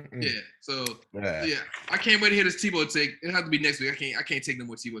 Yeah. So yeah, I can't wait to hear this Tebow take. It'll have to be next week. I can't take no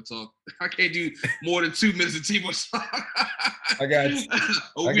more Tebow talk. I can't do more than 2 minutes of Tebow talk. I got you.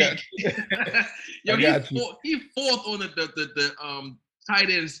 A week. Yo, he's fourth on the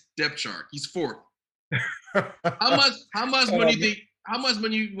tight ends depth chart. He's fourth. How much money you think? How much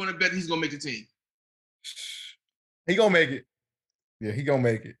money you want to bet he's gonna make the team? He gonna make it. Yeah, he gonna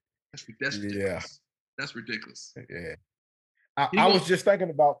make it. That's ridiculous. Yeah. That's ridiculous. Yeah. I was just thinking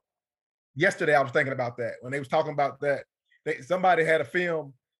about yesterday. I was thinking about that when they was talking about that. Somebody had a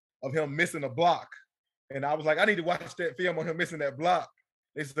film of him missing a block, and I was like, I need to watch that film on him missing that block.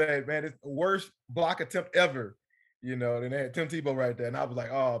 They said, man, it's the worst block attempt ever. You know, and they had Tim Tebow right there, and I was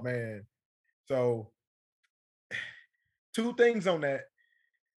like, oh man. So, two things on that.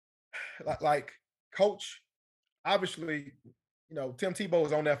 Like coach, obviously, you know, Tim Tebow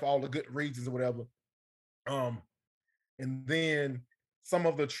is on there for all the good reasons or whatever. And then some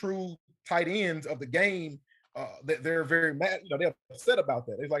of the true tight ends of the game, they're very mad. You know, they're upset about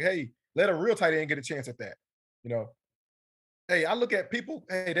that. It's like, hey, let a real tight end get a chance at that. You know, hey, I look at people.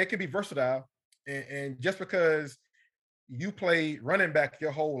 Hey, they can be versatile, and just because you play running back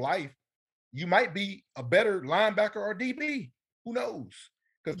your whole life, you might be a better linebacker or DB. Who knows?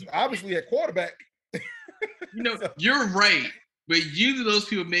 Because obviously at quarterback, you know, you're right. But usually those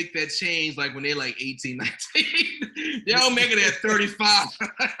people make that change like when they're like 18, 19. They don't make it at 35.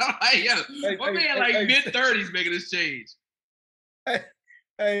 My man like mid-30s making this change.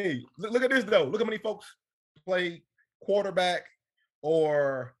 Hey, look at this though. Look how many folks play quarterback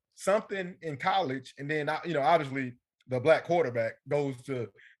or something in college, and then you know, obviously the black quarterback goes to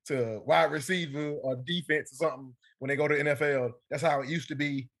wide receiver or defense or something when they go to NFL. That's how it used to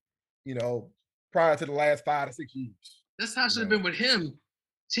be, you know, prior to the last 5 to 6 years. That's how it should have been with him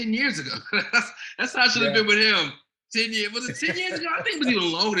 10 years ago. That's how it should have been with him 10 years. Was it 10 years ago? I think it was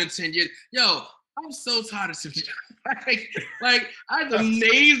even longer than 10 years. Yo, I'm so tired of him. like, it's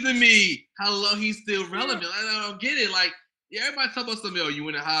amazing to me how long he's still relevant. I don't get it. Like, yeah, everybody talk about something, you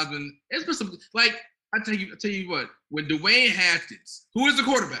win a Heisman. It's been some, like, I tell you what, when Dwayne Haskins, who is the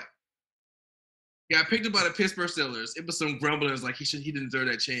quarterback, got picked up by the Pittsburgh Steelers, it was some grumblings like he didn't deserve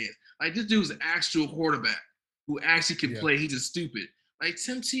that chance. Like, this dude's an actual quarterback who actually can play. He's just stupid. Like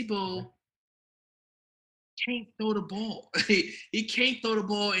Tim Tebow can't throw the ball. He can't throw the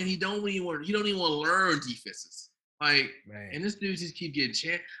ball, and he don't even want to learn defenses. Like, and this dude just keep getting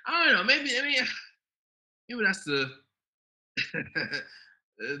chance. I don't know. Maybe that's the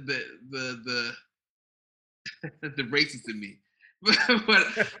the racist in me. but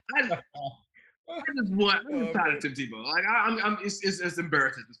I just want. I'm tired of Tim Tebow. Like it's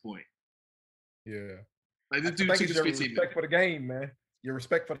embarrassing at this point. Yeah. Like this dude teaches your respect for the game, man. Your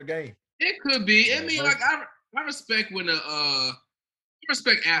respect for the game. It could be. I mean, like I respect when I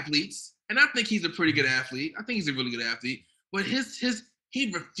respect athletes, and I think he's a pretty good athlete. I think he's a really good athlete. But he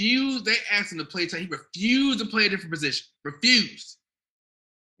refused. They asked him to play. He refused to play a different position. Refused.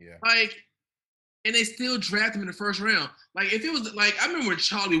 Yeah. Like, and they still drafted him in the first round. Like, if it was like, I remember when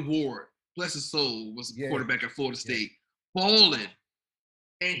Charlie Ward, bless his soul, was a quarterback at Florida State, balling.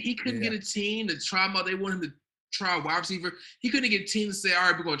 And he couldn't get a team to try him out. They wanted him to try a wide receiver. He couldn't get a team to say, all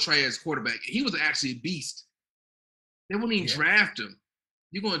right, we're going to try as quarterback. He was actually a beast. They wouldn't even draft him.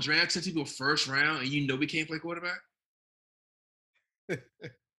 You're going to draft 10 people first round and you know we can't play quarterback?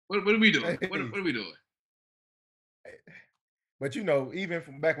 What are we doing? What are we doing? But, you know, even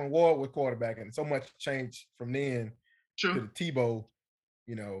from back when Ward was quarterback, and so much changed from then to the Tebow,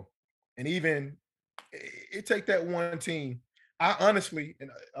 you know, and even it take that one team. I honestly,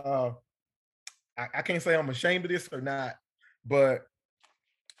 and I can't say I'm ashamed of this or not, but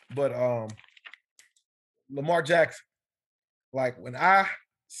Lamar Jackson, like when I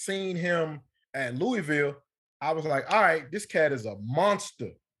seen him at Louisville, I was like, all right, this cat is a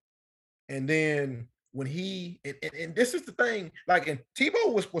monster. And then when he and this is the thing, like, and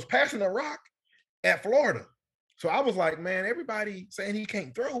Tebow was passing the rock at Florida. So I was like, man, everybody saying he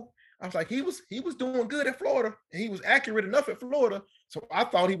can't throw. I was like, he was doing good at Florida, and he was accurate enough at Florida. So I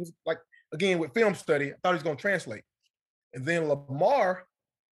thought he was like, again, with film study, I thought he was gonna translate. And then Lamar,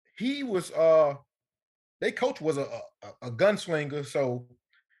 he was their coach was a gunslinger. So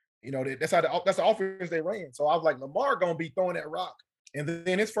that's the offense they ran. So I was like, Lamar gonna be throwing that rock. And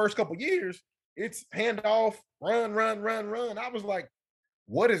then his first couple years, it's handoff, run, run, run, run. I was like,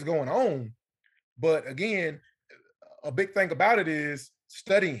 what is going on? But again, a big thing about it is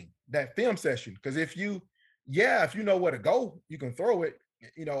studying that film session. Because if you know where to go, you can throw it.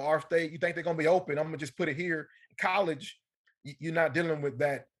 Our state, you think they're gonna be open, I'm gonna just put it here. In college, you're not dealing with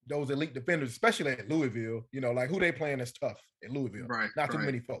those elite defenders, especially at Louisville. Like who they playing is tough at Louisville. Right. Not too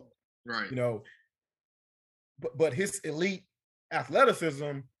many folk. Right. But his elite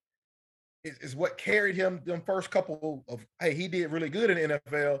athleticism is what carried him them first couple of, hey, he did really good in the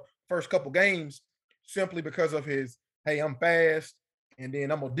NFL first couple games, simply because of his, hey, I'm fast, and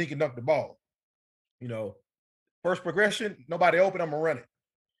then I'm gonna dink and dunk the ball. First progression, nobody open, I'm gonna run it.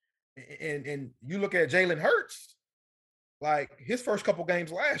 And you look at Jalen Hurts, like his first couple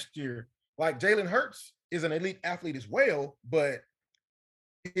games last year, like Jalen Hurts is an elite athlete as well, but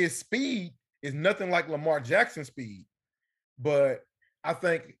his speed is nothing like Lamar Jackson's speed. But I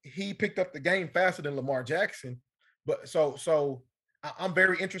think he picked up the game faster than Lamar Jackson. But so I'm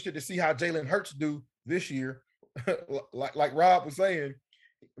very interested to see how Jalen Hurts do this year. like Rob was saying,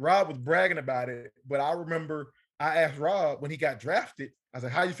 Rob was bragging about it, but I remember I asked Rob when he got drafted, I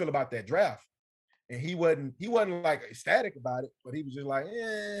said, how you feel about that draft? And he wasn't like ecstatic about it, but he was just like,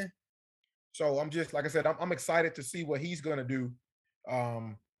 eh. So I'm just, like I said, I'm excited to see what he's gonna do.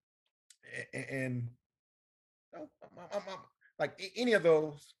 And I'm like any of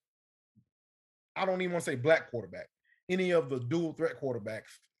those, I don't even want to say black quarterback. Any of the dual threat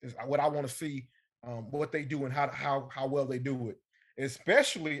quarterbacks is what I want to see, what they do and how well they do it.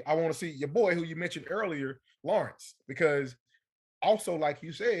 Especially, I want to see your boy who you mentioned earlier, Lawrence, because also, like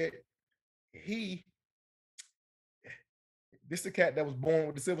you said, this is a cat that was born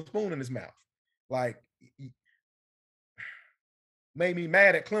with the silver spoon in his mouth. Like, made me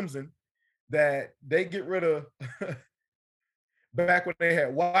mad at Clemson that they get rid of back when they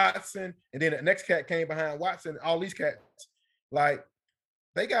had Watson, and then the next cat came behind Watson, all these cats, like,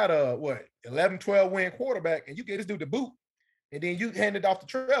 they got a 11, 12 win quarterback, and you get this dude to boot, and then you hand it off to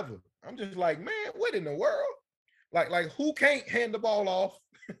Trevor. I'm just like, man, what in the world? Like who can't hand the ball off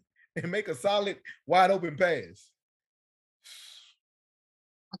and make a solid wide open pass?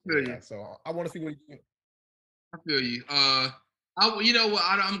 I feel you. So I want to see what you think. I feel you. You know what?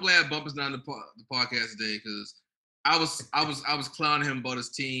 I'm glad Bumper's not on the podcast today, because I was clowning him about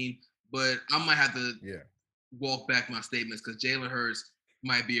his team, but I might have to walk back my statements, because Jalen Hurts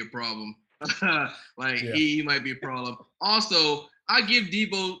might be a problem. He might be a problem. Also, I give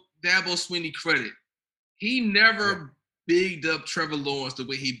Dabo Swinney credit. He never bigged up Trevor Lawrence the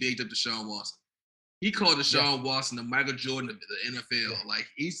way he bigged up Deshaun Watson. He called Deshaun Watson the Michael Jordan of the NFL. Yeah. Like,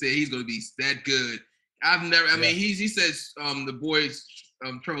 he said he's going to be that good. I mean, he says the boys,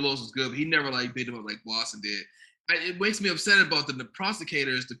 Trevor Lawrence was good, but he never bigged him up like Watson did. It makes me upset about the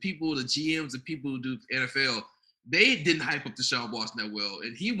prosecutors, the people, the GMs, the people who do NFL. They didn't hype up Deshaun Watson that well,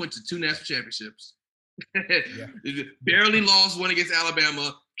 and he went to 2 national championships. Barely lost one against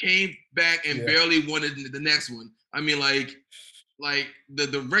Alabama, came back and barely won the next one. I mean, like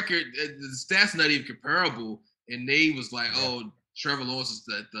the record, the stats not even comparable, and they was like, oh, Trevor Lawrence is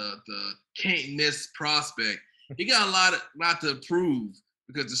the can't miss prospect. He got a lot to prove,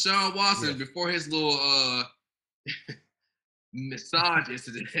 because Deshaun Watson, before his little massage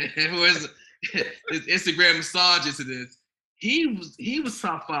incident, his Instagram massage incident, he was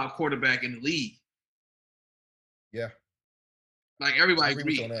top 5 quarterback in the league. Yeah, like everybody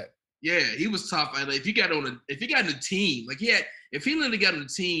agreed on that. Yeah, he was top. Like, if he got in a team, if he literally got on a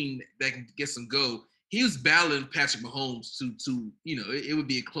team that can get some go, he was battling Patrick Mahomes to it would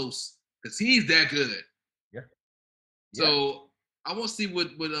be a close, because he's that good. Yeah. So I want to see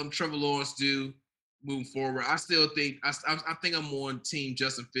what Trevor Lawrence do moving forward. I still think I think I'm on team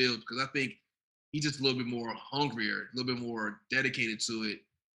Justin Fields, because I think he's just a little bit more hungrier, a little bit more dedicated to it.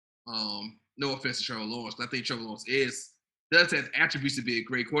 No offense to Trevor Lawrence, but I think Trevor Lawrence does have attributes to be a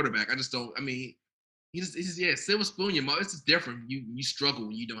great quarterback. I just don't. I mean, he's silver spoon your mouth. It's just different. You struggle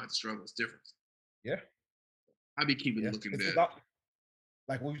when you don't have to struggle. It's different. Yeah. I'd be keeping looking there.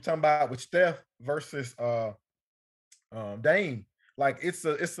 Like what we talking about with Steph versus Dame. Like it's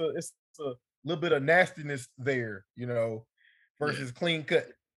a little bit of nastiness there, versus clean cut.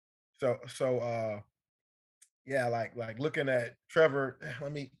 So yeah, like looking at Trevor,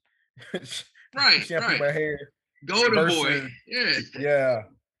 let me Right, shampoo right. my hair Golden boy. versus Yeah. yeah,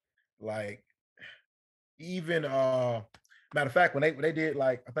 like even matter of fact, when they did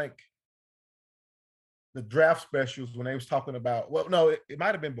like I think the draft specials when they was talking about well, no, it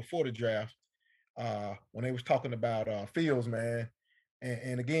might have been before the draft, when they was talking about Fields, man.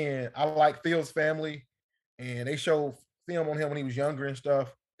 And again, I like Fields' family, and they show film on him when he was younger and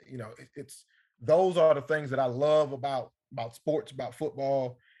stuff. You know, it's those are the things that I love about sports, about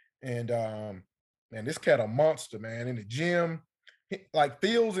football, and man, this cat a monster, man. In the gym, like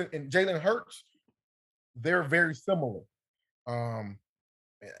Fields and Jalen Hurts, they're very similar. Um,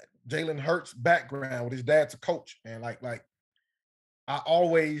 Jalen Hurts' background with his dad's a coach, and like I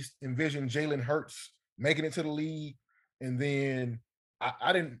always envisioned Jalen Hurts making it to the league, and then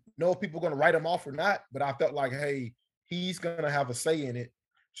I didn't know if people were going to write him off or not, but I felt like, hey, he's going to have a say in it.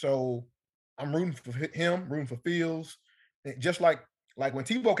 So I'm rooting for him, rooting for Fields, and just like when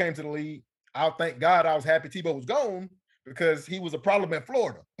Tebow came to the league. I thank God I was happy Tebow was gone because he was a problem in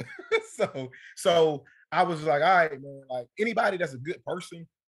Florida. so I was like, all right, man, like anybody that's a good person,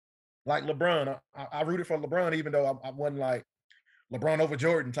 like LeBron, I rooted for LeBron even though I wasn't like LeBron over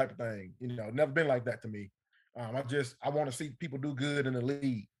Jordan type of thing. You know, never been like that to me. I want to see people do good in the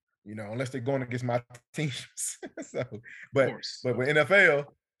league. You know, unless they're going against my teams. so, but with NFL,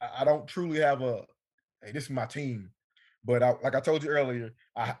 I don't truly have a hey, this is my team. But like I told you earlier,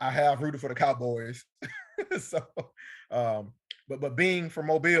 I have rooted for the Cowboys. so, um, but being from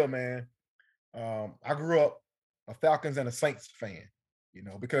Mobile, man, I grew up a Falcons and a Saints fan. You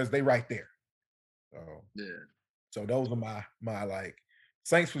know, because they right there. So, yeah. So those are my like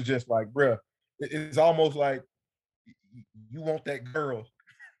Saints was just like, bruh, it's almost like you want that girl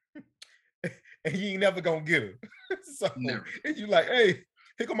and you ain't never gonna get her. so Never. and you like, hey,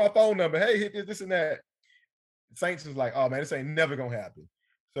 here come my phone number. Hey, hit this and that. Saints was like, oh man, this ain't never gonna happen.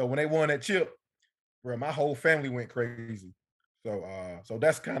 So when they won that chip, bro, my whole family went crazy. So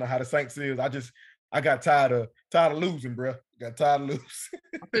that's kind of how the Saints is. I got tired of losing, bro. Got tired of losing.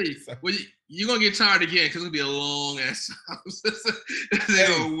 I feel you. So, Well, you're gonna get tired again because it'll be a long ass time. They're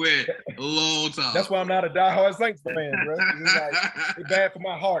gonna win a long time. That's why I'm not a diehard Saints fan, bro. It's like it's bad for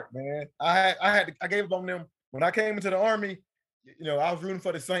my heart, man. I gave up on them when I came into the army. You know, I was rooting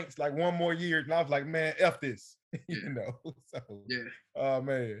for the Saints like one more year, and I was like, man, F this. you know. So yeah. Oh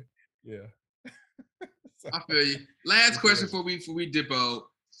man. Yeah. So, I feel you. Last question before we dip out.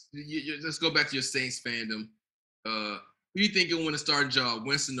 Let's go back to your Saints fandom. Who do you think you'll win a starting job,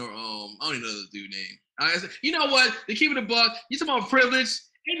 Winston or I don't even know the dude name. You know what? To keep it a buck, you talking about privilege?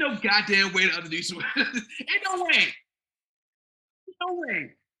 Ain't no goddamn way to underneath. Ain't no way. No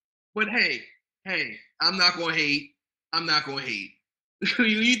way. But hey, I'm not gonna hate. I'm not gonna hate. Who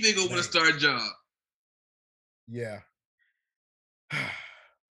you think will win a starting job? Yeah.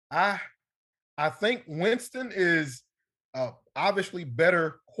 I think Winston is obviously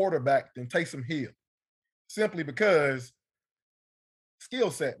better quarterback than Taysom Hill, simply because skill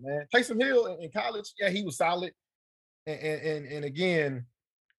set, man. Taysom Hill in college, yeah, he was solid, and again,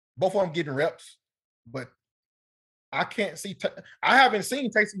 both of them getting reps, but I can't see. I haven't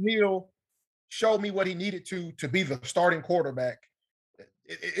seen Taysom Hill show me what he needed to be the starting quarterback.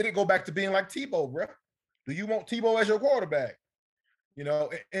 It'll go back to being like Tebow, bro. Do you want Tebow as your quarterback? You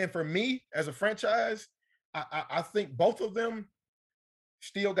know, and for me as a franchise, I think both of them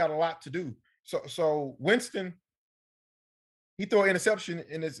still got a lot to do. So Winston, he threw an interception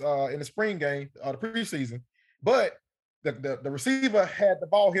in the spring game, the preseason, but the receiver had the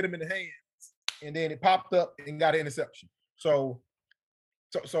ball hit him in the hands, and then it popped up and got an interception. So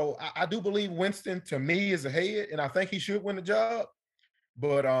I do believe Winston to me is ahead, and I think he should win the job.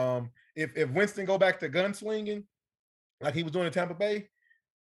 But if Winston go back to gunslinging like he was doing in Tampa Bay,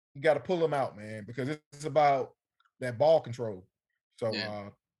 you got to pull him out, man, because it's about that ball control. So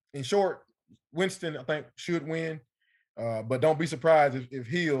in short, Winston I think should win, but don't be surprised if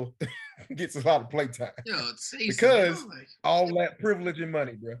Hill gets a lot of play time. Because all that privilege and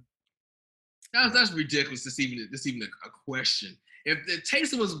money, bro. That's ridiculous. This even a question. If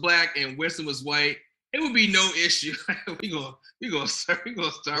Taysom was black and Winston was white, it would be no issue. we gonna start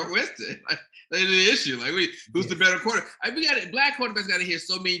Winston. Like that's the issue. Like who's the better quarterback? We got it. Black quarterbacks got to hear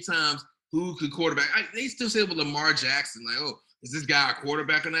so many times who could quarterback. They still say with Lamar Jackson, like, oh, is this guy a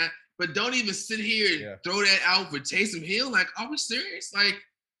quarterback or not? But don't even sit here and throw that out for Taysom Hill. Like, are we serious? Like,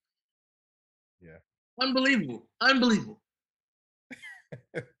 unbelievable.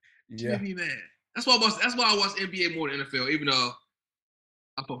 Yeah. Made me mad. That's why I watch NBA more than NFL, even though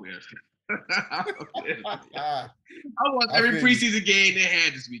I fuck with NFL. I watched every preseason game they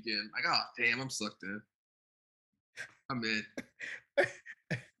had this weekend. Like, oh damn, I'm sucked in. I'm in.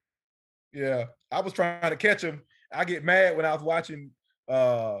 Yeah, I was trying to catch him. I get mad when I was watching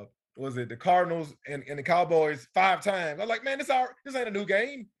was it the Cardinals and the Cowboys 5 times. I'm like, man, this ain't a new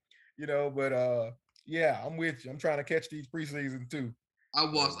game, but yeah, I'm with you. I'm trying to catch these preseason too. I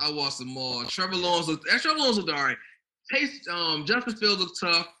watched them all. Trevor Lawrence looked all right. Justin Fields looked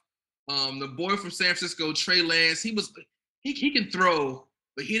tough. The boy from San Francisco, Trey Lance, he can throw,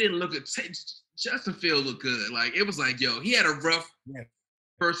 but he didn't look at Justin Fields looked good. Like it was like, yo, he had a rough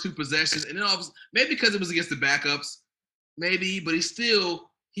first 2 possessions, and then maybe because it was against the backups, maybe, but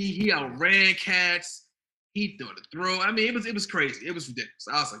he outran cats. He threw the throw. I mean, it was crazy. It was ridiculous.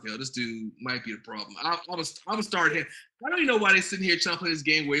 I was like, yo, this dude might be the problem. I was starting him. I don't even know why they're sitting here trying to play this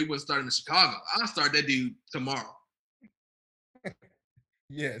game where he wasn't starting in Chicago. I'll start that dude tomorrow.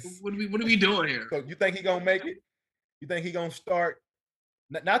 Yes. What are we doing here? So you think he gonna make it? You think he gonna start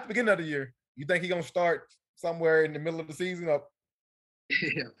not the beginning of the year? You think he gonna start somewhere in the middle of the season? Or?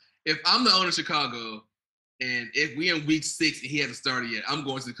 Yeah. If I'm the owner of Chicago, and if we in week 6 and he hasn't started yet, I'm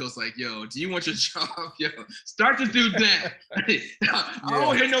going to the coach like, yo, do you want your job? Yo, start this dude now. I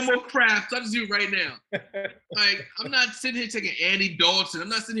don't hear no more crap. Start this dude right now. Like, I'm not sitting here taking Andy Dalton. I'm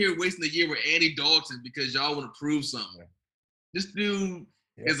not sitting here wasting a year with Andy Dalton because y'all want to prove something. This dude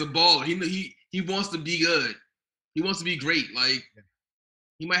is a baller. He wants to be good. He wants to be great. Like,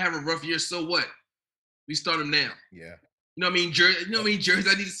 he might have a rough year. So what? We start him now. Yeah. You know what I mean? Jerseys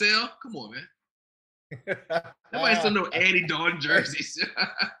I need to sell? Come on, man. Nobody still know Andy Dalton jerseys.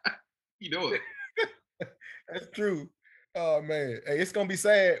 You know it. That's true. Oh man, hey, it's gonna be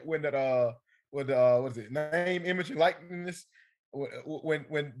sad when that what is it? Name, image, and likeness.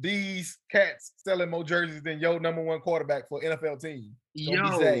 When these cats selling more jerseys than your number 1 quarterback for NFL team.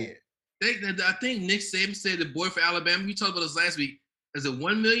 I think Nick Saban said the boy for Alabama. We talked about this last week. Is it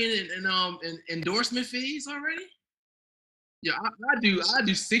 $1 million in endorsement fees already? Yeah, I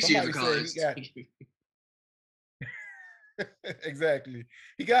do 6 years of college. Exactly.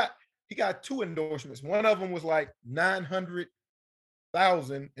 He got 2 endorsements. One of them was like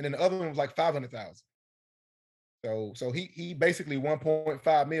 900,000, and then the other one was like 500,000. So he basically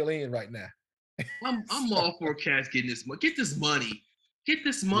 1.5 million right now. I'm all for cats getting this money. Get this money. Get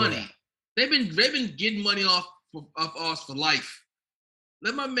this money. Yeah. They've been getting money off us for life.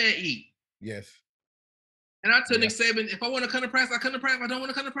 Let my man eat. Yes. And I tell Nick Saban, if I want to come to practice, I come to practice. If I don't want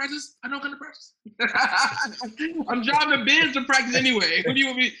to come to practice, I don't come to practice. I'm driving Benz to practice anyway. What do you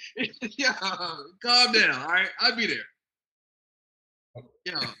want me? Yeah, calm down. All right, I'll be there.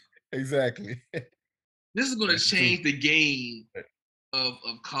 Yeah. Exactly. This is going to change the game of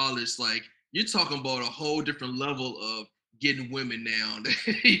college. Like, you're talking about a whole different level of getting women now.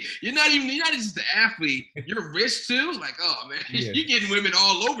 You're not just the athlete. You're rich too. Like, oh man, you're getting women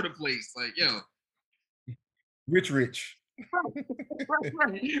all over the place. Like, yo. Rich. Right.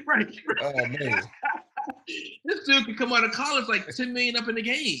 Oh man. This dude can come out of college like 10 million up in the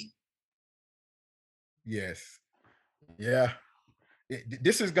game. Yes. Yeah.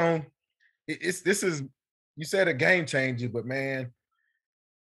 This is you said a game changer, but man,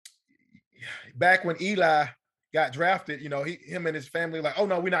 back when Eli got drafted, him and his family like, oh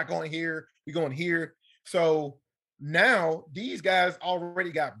no, we're not going here. We're going here. So now these guys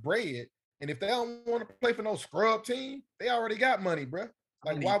already got bread. And if they don't want to play for no scrub team, they already got money, bro.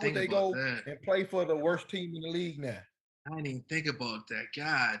 Like, why would they go and play for the worst team in the league now? I didn't even think about that.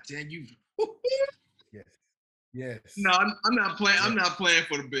 God damn, you. Yes. No, I'm not playing. Yeah. I'm not playing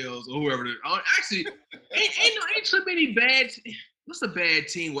for the Bills or whoever. Actually, ain't too many bad. What's a bad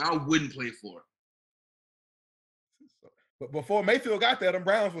team where I wouldn't play for? But before Mayfield got there, them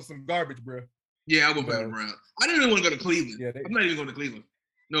Browns was some garbage, bro. Yeah, I wouldn't play the Browns. I didn't even want to go to Cleveland. Yeah, I'm not even going to Cleveland.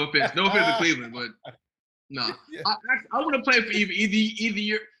 No offense to Cleveland, but no. Yeah. I want to play for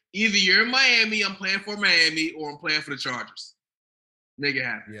either you're in Miami, I'm playing for Miami, or I'm playing for the Chargers. Make it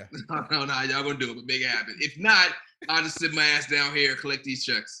happen. Yeah. I don't know how y'all gonna do it, but make it happen. If not, I'll just sit my ass down here and collect these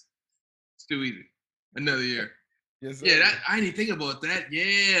checks. It's too easy. Another year. Yes, sir. Yeah, I didn't think about that.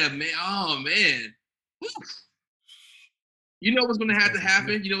 Yeah, man. Oh man. You know what's gonna have to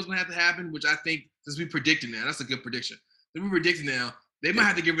happen? You know what's gonna have to happen, which I think since we predicted now, that's a good prediction. Since we predicted now, they might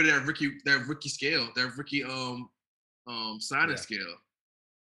have to get rid of that rookie scale, that rookie signing scale.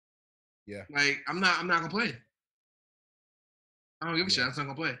 Yeah. Like I'm not gonna play. I don't give a shit. I'm not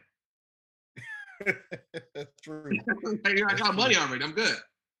gonna play. That's true. Like, I got money already. I'm good.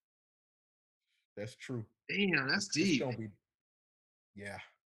 That's true. Damn, that's deep. Yeah,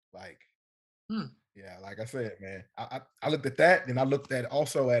 like I said, man. I looked at that, and I looked at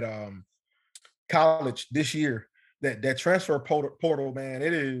also at college this year. That transfer portal, man,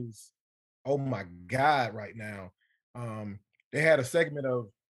 it is, oh my God, right now. They had a segment of,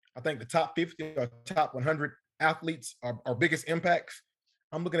 I think, the top 50 or top 100 athletes are biggest impacts.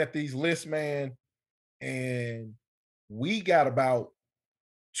 I'm looking at these lists, man, and we got about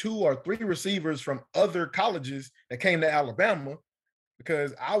 2 or 3 receivers from other colleges that came to Alabama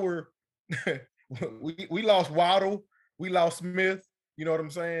because our we lost Waddle, we lost Smith, you know what I'm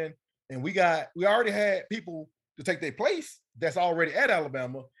saying? And we already had people to take their place that's already at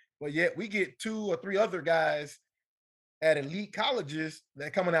Alabama, but yet we get 2 or 3 other guys at elite colleges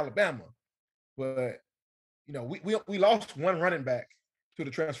that come in Alabama. But you know, we lost one running back to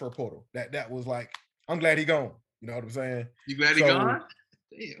the transfer portal. That was like, I'm glad he gone. You know what I'm saying? You glad he gone?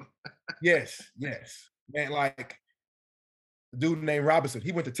 Damn. yes. Man, like the dude named Robinson,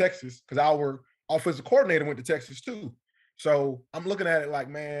 he went to Texas because our offensive coordinator went to Texas too. So I'm looking at it like,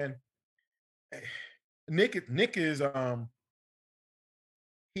 man, Nick is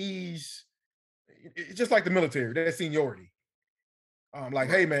he's it's just like the military, that seniority. Like,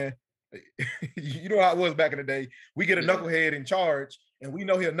 hey man, you know how it was back in the day. We get a knucklehead in charge, and we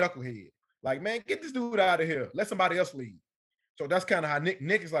know he's a knucklehead. Like, man, get this dude out of here. Let somebody else lead. So that's kind of how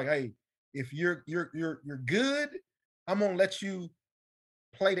Nick is like, hey, if you're good, I'm gonna let you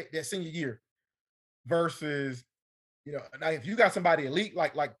play that senior year. Versus, you know, now if you got somebody elite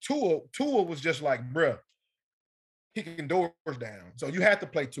like Tua was just like, bruh, kicking doors down. So you had to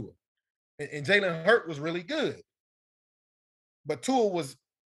play Tua. And Jalen Hurt was really good. But Tua was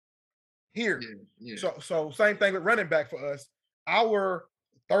here. So same thing with running back for us. Our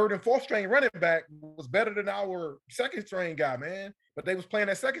third and fourth string running back was better than our second string guy, man. But they was playing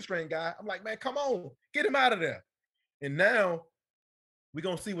that second string guy. I'm like, man, come on, get him out of there. And now we're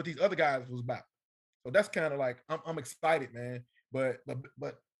gonna see what these other guys was about. So that's kind of like, I'm excited, man. But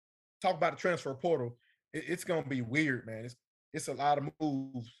talk about the transfer portal. It's gonna be weird, man. It's a lot of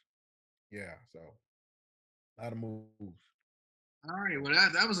moves. Yeah, so a lot of moves. All right, well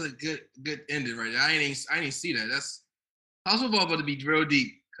that was a good ending right there. I ain't see that. That's college football about to be real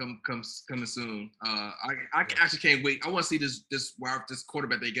deep coming soon. I actually can't wait. I want to see this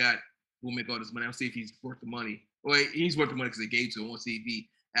quarterback they got who will make all this money. I want to see if he's worth the money. Well, he's worth the money because they gave to him. I want to see if he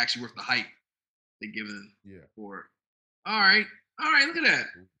actually worth the hype they're giving for it. All right, look at that.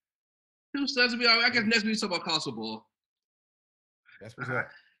 2 studs will be all right. I guess next week we talk about college football. That's what's up.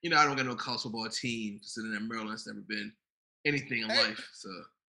 You know, I don't got no college football team sitting in Maryland. It's never been anything in life. So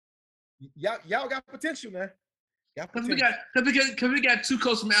y'all got potential, man. Because we got 2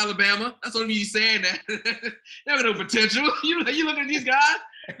 coaches from Alabama. That's what you saying that. They have no potential. You look at these guys.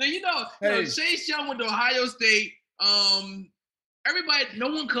 Now you know Chase Young went to Ohio State. Everybody, no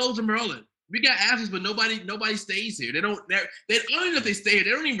one goes to Maryland. We got athletes, but nobody stays here. They don't even if they stay here,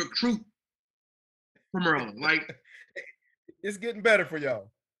 they don't even recruit for Maryland. Like, it's getting better for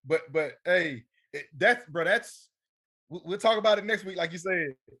y'all. But hey, that's we'll talk about it next week, like you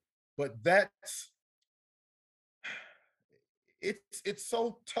said. But it's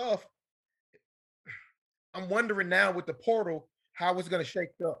so tough. I'm wondering now with the portal how it's going to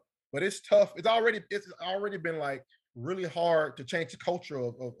shake up. But it's tough. It's already been like really hard to change the culture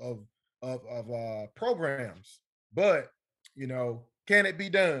of programs. But you know, can it be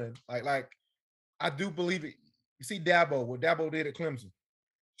done? Like I do believe it. You see Dabo, what Dabo did at Clemson.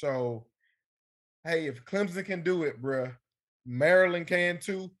 So hey, if Clemson can do it, bruh, Maryland can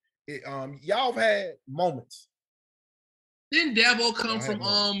too. Y'all have had moments. Didn't Dabo come from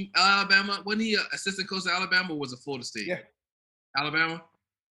Alabama? Wasn't he an assistant coach at Alabama or was it Florida State? Yeah. Alabama?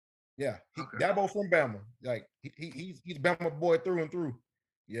 Yeah. Dabo from Bama. Like he's Bama boy through and through.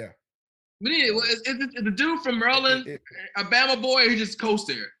 Yeah. But anyway, is the dude from Maryland a Bama boy who just coached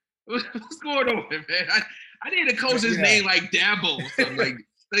there? What's going on, man? I need to coach his name like Dabo or something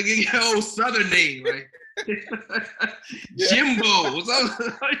like a old Southern name, like Jimbo or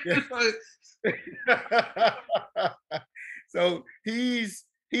something. So he's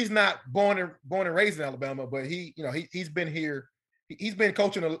not born and raised in Alabama, but he's been here. He's been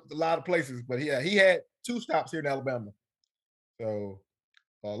coaching a lot of places, but he had 2 stops here in Alabama. So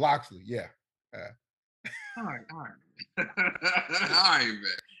Loxley, yeah. All right, man.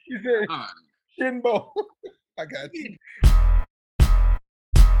 You said Jimbo. I got you.